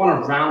 We don't want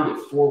to round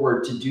it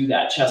forward to do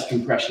that chest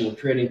compression. We're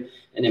creating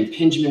an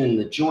impingement in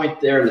the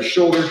joint there in the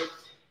shoulder,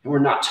 and we're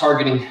not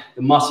targeting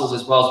the muscles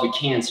as well as we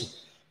can. So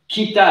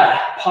keep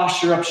that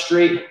posture up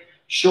straight,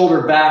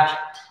 shoulder back,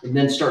 and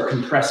then start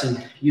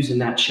compressing using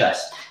that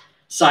chest.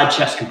 Side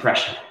chest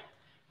compression.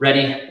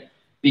 Ready?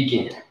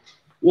 Begin.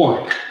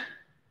 1,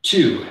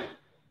 2,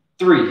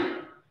 3,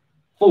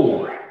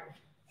 4,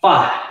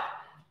 5,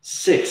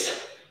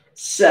 6,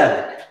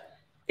 7,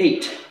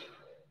 8,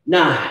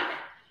 9,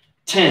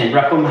 10.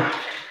 Rep them out.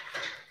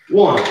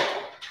 1,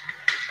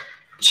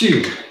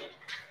 2,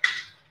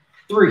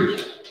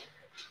 3,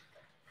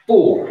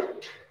 4,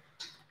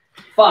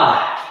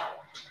 5,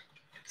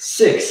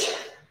 6,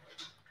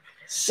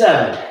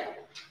 7,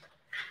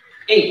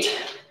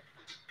 8,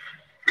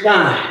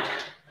 9,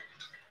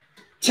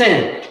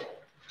 10,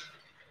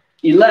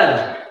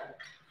 11,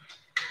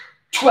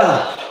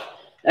 12.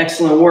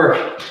 Excellent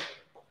work.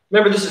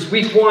 Remember, this is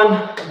week 1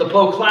 of the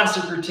Bow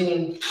Classic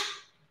routine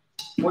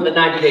for the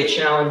 90-day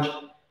challenge.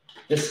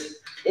 This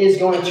is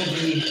going to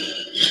be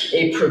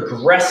a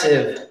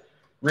progressive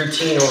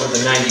routine over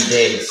the 90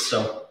 days.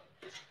 So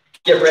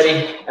get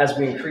ready as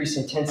we increase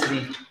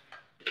intensity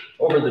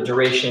over the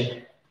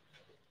duration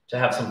to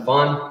have some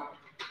fun.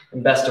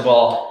 And best of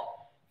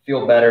all,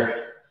 feel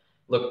better,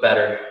 look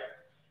better,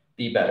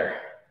 be better.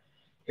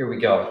 Here we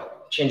go.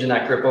 Changing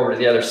that grip over to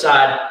the other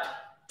side.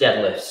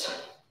 Deadlifts.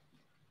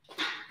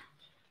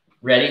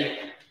 Ready?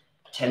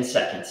 10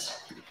 seconds.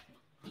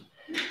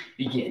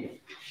 Begin.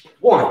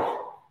 1,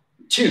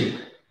 2,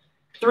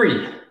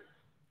 3,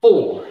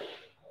 4,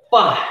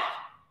 5,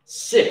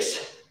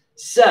 6,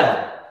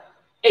 7,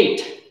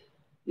 8,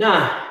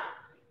 9,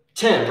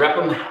 10. Rep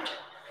them out.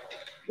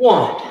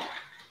 1,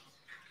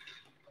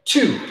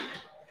 2,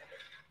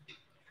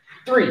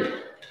 3,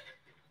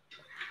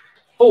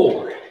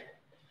 4,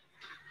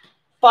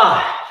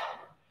 5,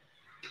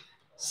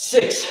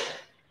 6,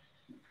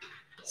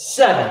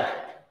 7,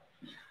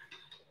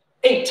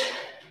 8,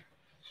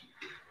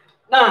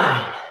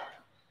 9,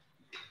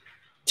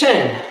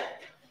 10,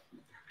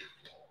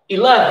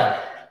 11,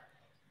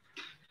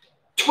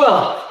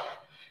 12.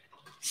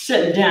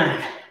 Sitting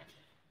down.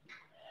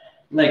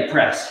 Leg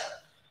press.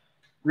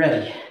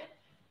 Ready.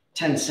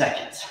 10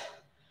 seconds.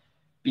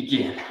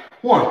 Begin.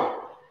 1,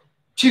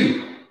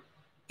 2,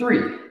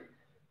 3,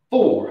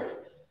 4,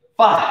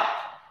 5,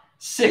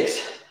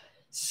 6,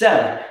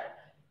 7,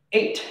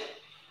 8,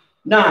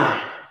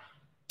 9,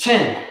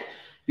 10.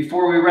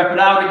 Before we rep it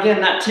out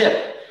again, that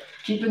tip,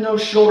 keeping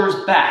those shoulders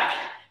back.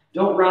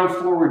 Don't round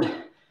forward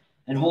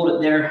and hold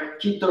it there.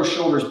 Keep those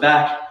shoulders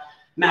back.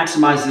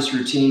 Maximize this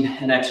routine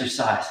and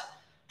exercise.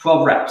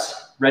 12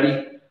 reps.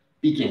 Ready?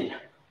 Begin.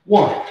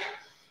 1,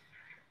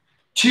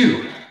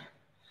 2,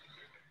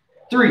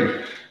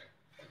 3,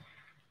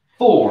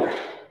 4,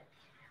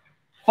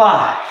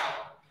 5,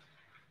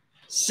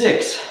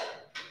 6,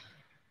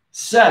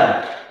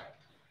 7,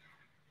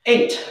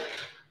 8,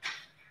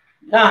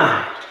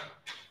 9,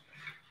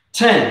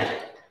 10,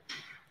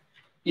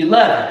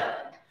 11,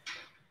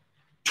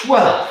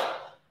 12.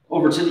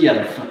 Over to the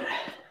other foot.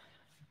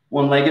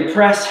 One-legged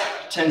press,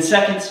 10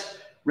 seconds.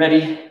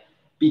 Ready,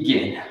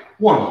 begin.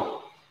 1,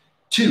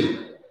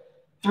 2,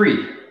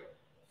 3,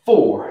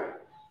 4,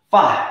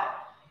 5,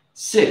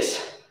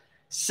 6,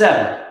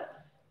 7,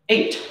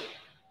 8,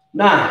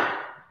 9,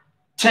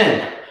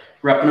 10.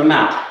 Repping them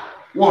out.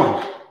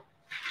 1,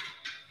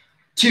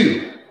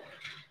 2,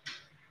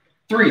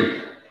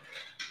 3,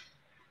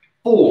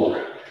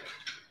 4,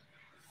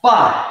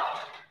 5,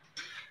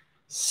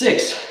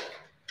 6,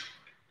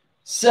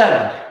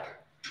 7,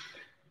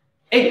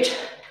 8,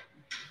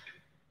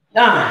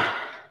 9,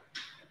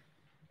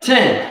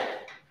 10,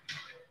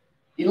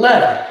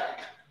 11,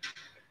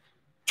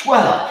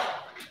 12.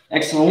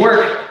 Excellent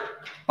work.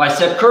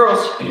 Bicep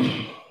curls.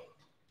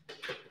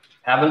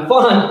 Having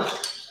fun.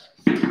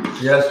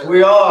 Yes,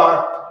 we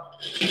are.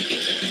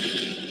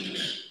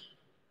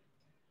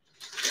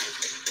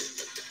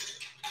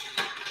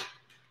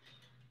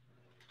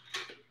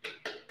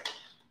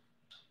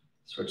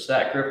 Switch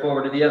that grip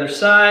over to the other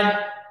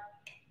side.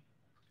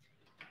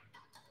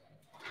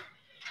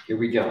 Here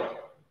we go.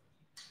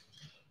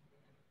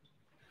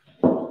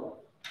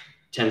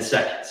 10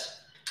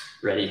 seconds.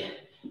 Ready,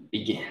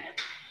 begin.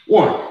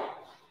 1,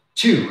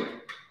 2,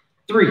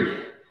 3,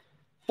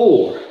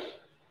 4,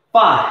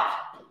 5,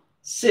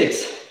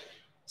 6,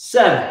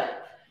 7,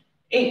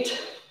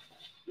 8,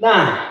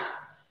 9,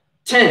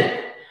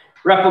 10.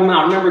 Rep them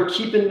out. Remember,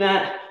 keeping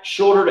that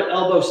shoulder to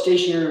elbow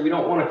stationary. We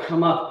don't want to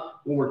come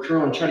up when we're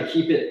curling. Try to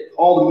keep it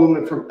all the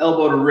movement from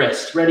elbow to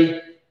wrist.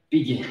 Ready,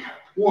 begin.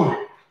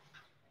 1,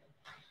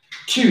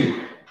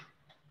 2,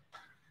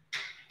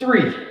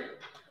 3,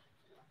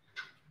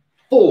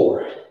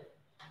 4,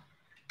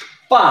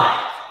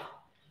 5,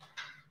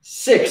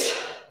 6,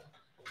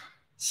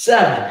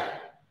 7,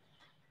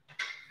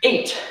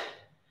 8,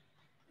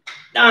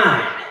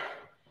 9,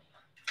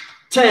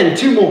 10.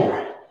 2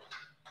 more.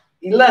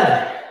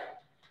 11,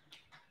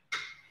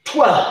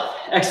 12.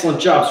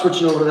 Excellent job.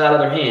 Switching over to that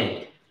other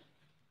hand.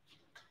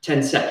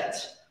 10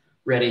 seconds.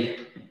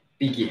 Ready,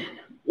 begin.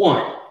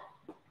 1,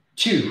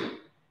 2,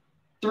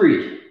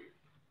 3,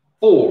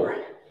 4,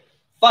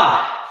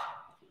 5,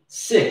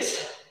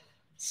 6,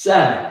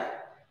 7,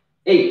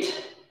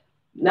 8,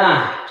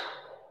 9,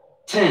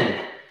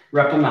 10.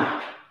 Rep them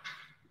out.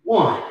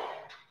 1,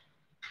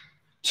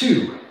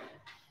 2,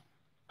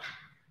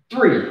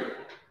 3,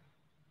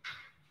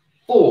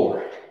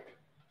 4,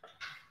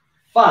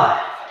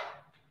 5,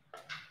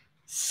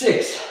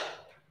 6,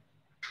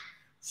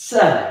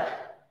 7,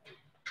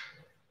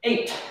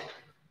 8,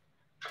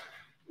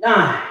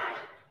 9,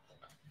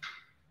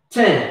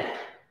 10,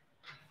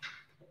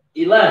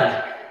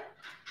 11,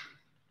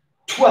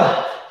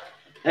 12.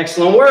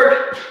 Excellent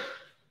work.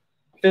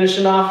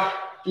 Finishing off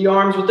the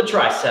arms with the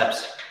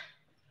triceps.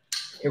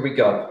 Here we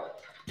go.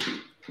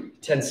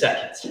 10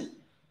 seconds.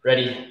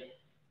 Ready,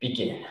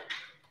 begin.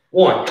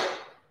 1,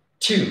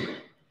 2,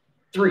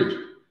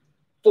 3,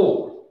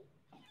 4,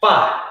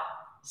 5,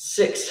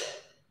 6,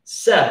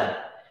 7,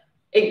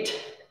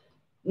 8,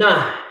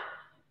 9,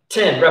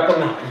 10. Rep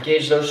them out.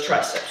 Engage those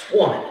triceps.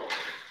 1,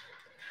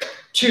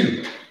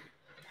 2,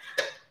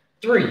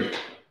 3,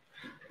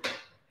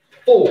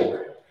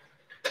 4,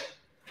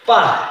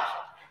 5,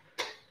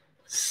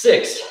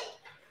 6,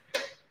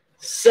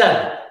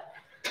 7,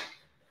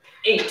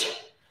 8,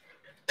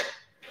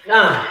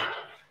 9,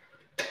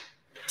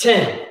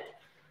 10,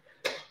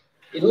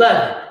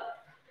 11,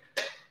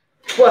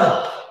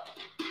 12.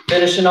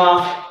 Finishing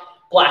off,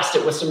 blast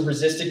it with some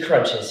resisted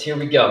crunches. Here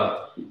we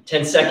go.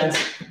 10 seconds,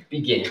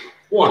 begin.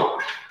 1,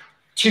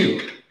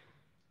 2,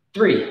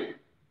 3,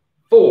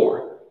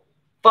 4,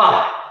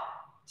 5,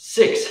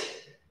 6,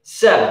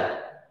 7,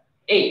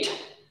 8,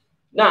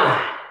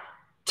 9,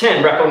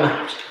 10. Rep them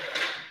out.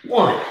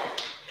 1,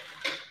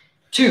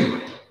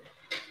 2,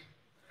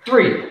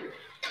 3,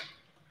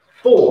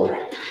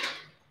 4,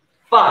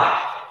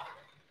 5,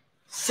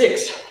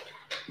 6,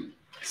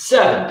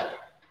 7,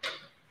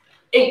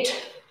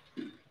 8,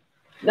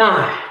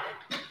 9,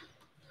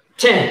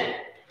 10,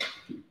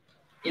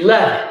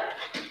 11,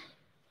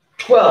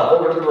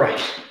 12. Over to the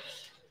right.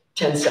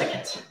 10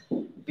 seconds.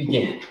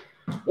 Begin.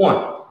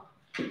 1,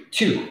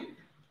 2,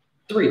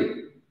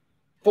 3,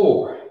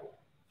 4,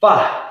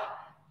 5,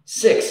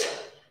 6,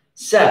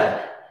 7,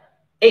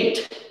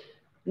 8,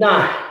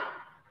 9,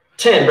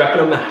 10. Repping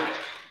them out.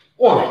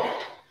 1,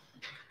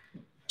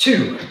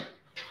 2,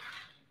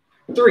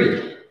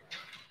 3,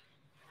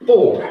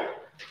 4,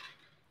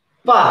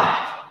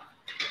 5,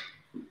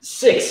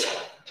 6,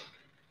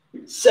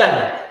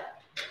 7,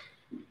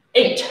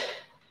 8,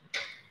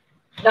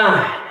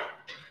 9,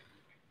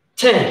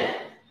 10,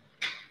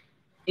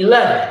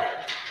 11,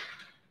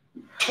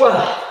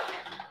 12.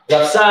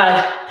 Left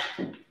side.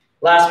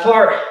 Last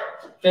part.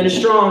 Finish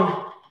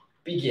strong.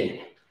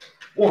 Begin.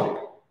 1,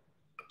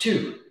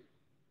 2,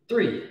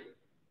 3,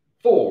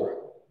 4,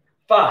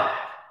 5,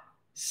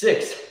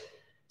 6,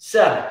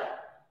 7,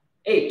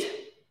 8,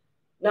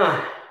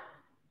 9,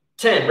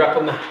 10. Rep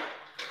them out.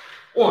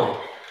 1,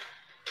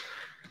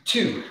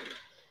 2,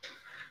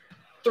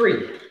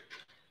 3,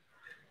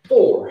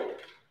 4,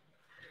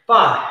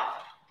 5,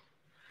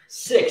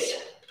 6,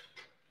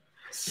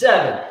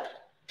 7,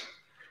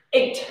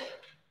 8,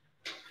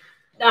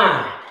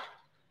 9,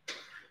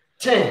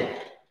 10,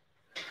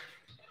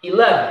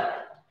 11,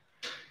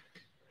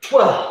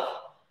 12.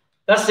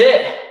 That's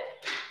it.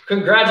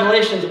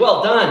 Congratulations.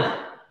 Well done.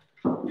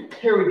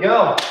 Here we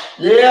go.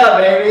 Yeah,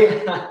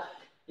 baby.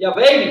 Yeah,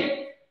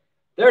 baby.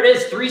 There it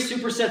is. 3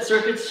 superset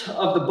circuits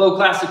of the Bow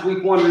Classic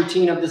Week 1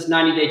 routine of this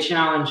 90-day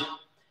challenge.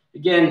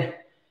 Again,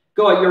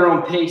 go at your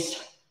own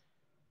pace.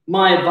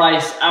 My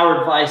advice,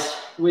 our advice,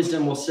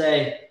 wisdom will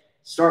say,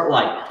 start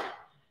light.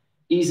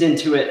 Ease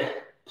into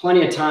it.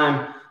 Plenty of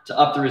time to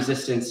up the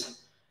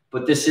resistance.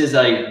 But this is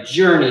a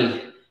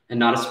journey and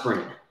not a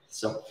sprint.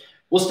 So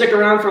we'll stick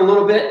around for a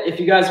little bit. If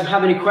you guys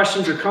have any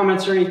questions or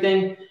comments or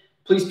anything,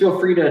 please feel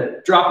free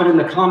to drop it in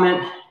the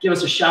comment. Give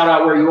us a shout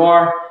out where you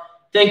are.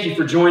 Thank you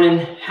for joining.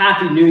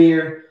 Happy New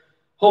Year.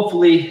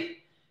 Hopefully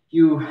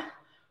you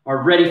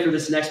are ready for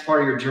this next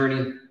part of your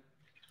journey.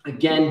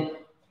 Again,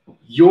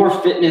 your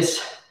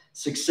fitness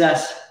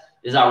success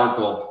is our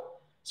goal.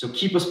 So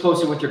keep us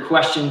posted with your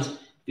questions. If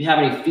you have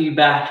any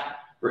feedback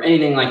or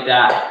anything like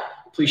that,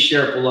 please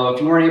share it below.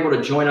 If you weren't able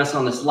to join us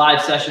on this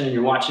live session and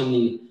you're watching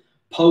the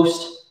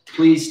post,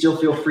 please still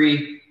feel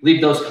free.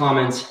 Leave those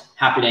comments.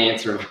 Happy to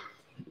answer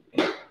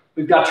them.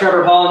 We've got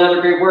Trevor Hall,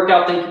 another great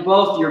workout. Thank you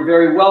both. You're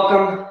very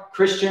welcome.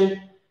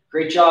 Christian,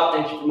 great job.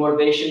 Thank you for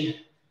motivation.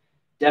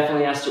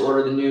 Definitely has to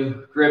order the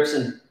new grips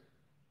and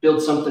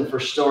build something for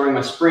storing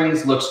my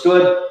springs. Looks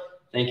good.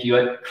 Thank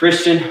you,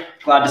 Christian.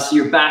 Glad to see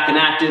you're back and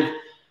active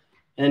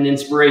and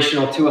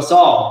inspirational to us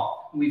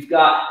all. We've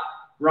got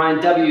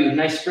Ryan W.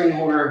 Nice spring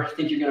holder. I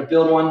think you're going to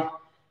build one.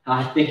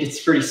 I think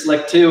it's pretty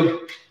slick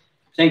too.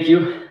 Thank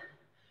you.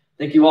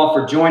 Thank you all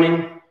for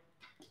joining.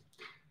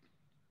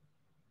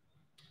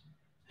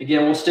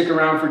 Again, we'll stick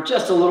around for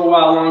just a little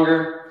while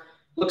longer.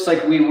 Looks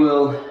like we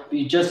will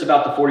be just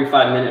about the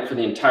 45-minute for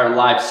the entire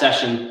live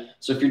session.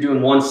 So if you're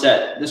doing 1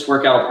 set, this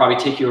workout will probably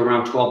take you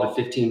around 12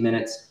 to 15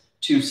 minutes,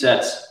 2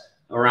 sets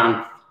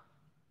around,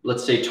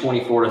 let's say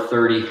 24 to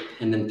 30,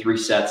 and then 3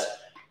 sets,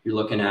 you're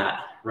looking at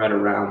right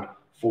around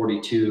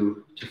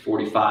 42 to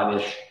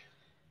 45-ish.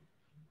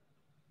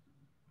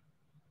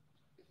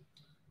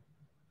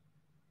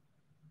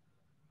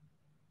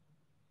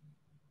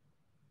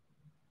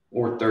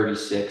 Or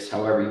 36,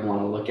 however you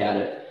want to look at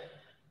it.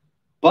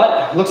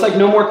 But looks like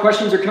no more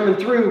questions are coming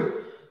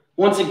through.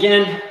 Once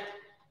again,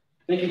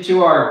 thank you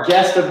to our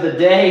guest of the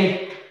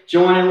day,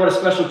 Joanne. What a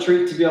special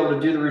treat to be able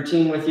to do the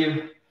routine with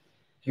you.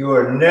 You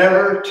are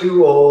never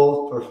too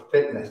old for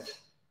fitness.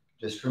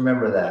 Just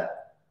remember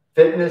that.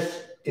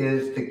 Fitness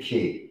is the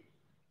key.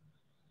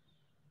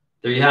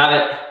 There you have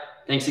it.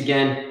 Thanks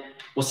again.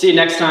 We'll see you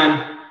next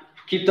time.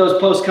 Keep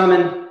those posts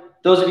coming.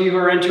 Those of you who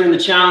are entering the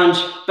challenge,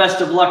 best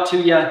of luck to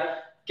you.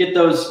 Get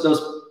those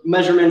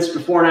measurements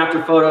before and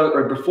after photo,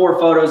 or before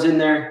photos in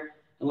there,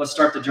 and let's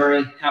start the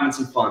journey having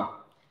some fun.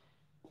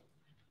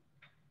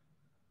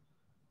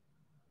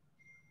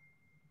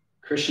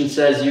 Christian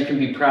says you can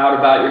be proud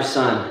about your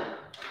son.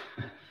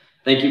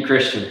 Thank you,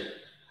 Christian.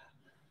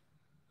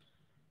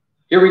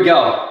 Here we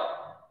go.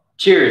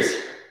 Cheers.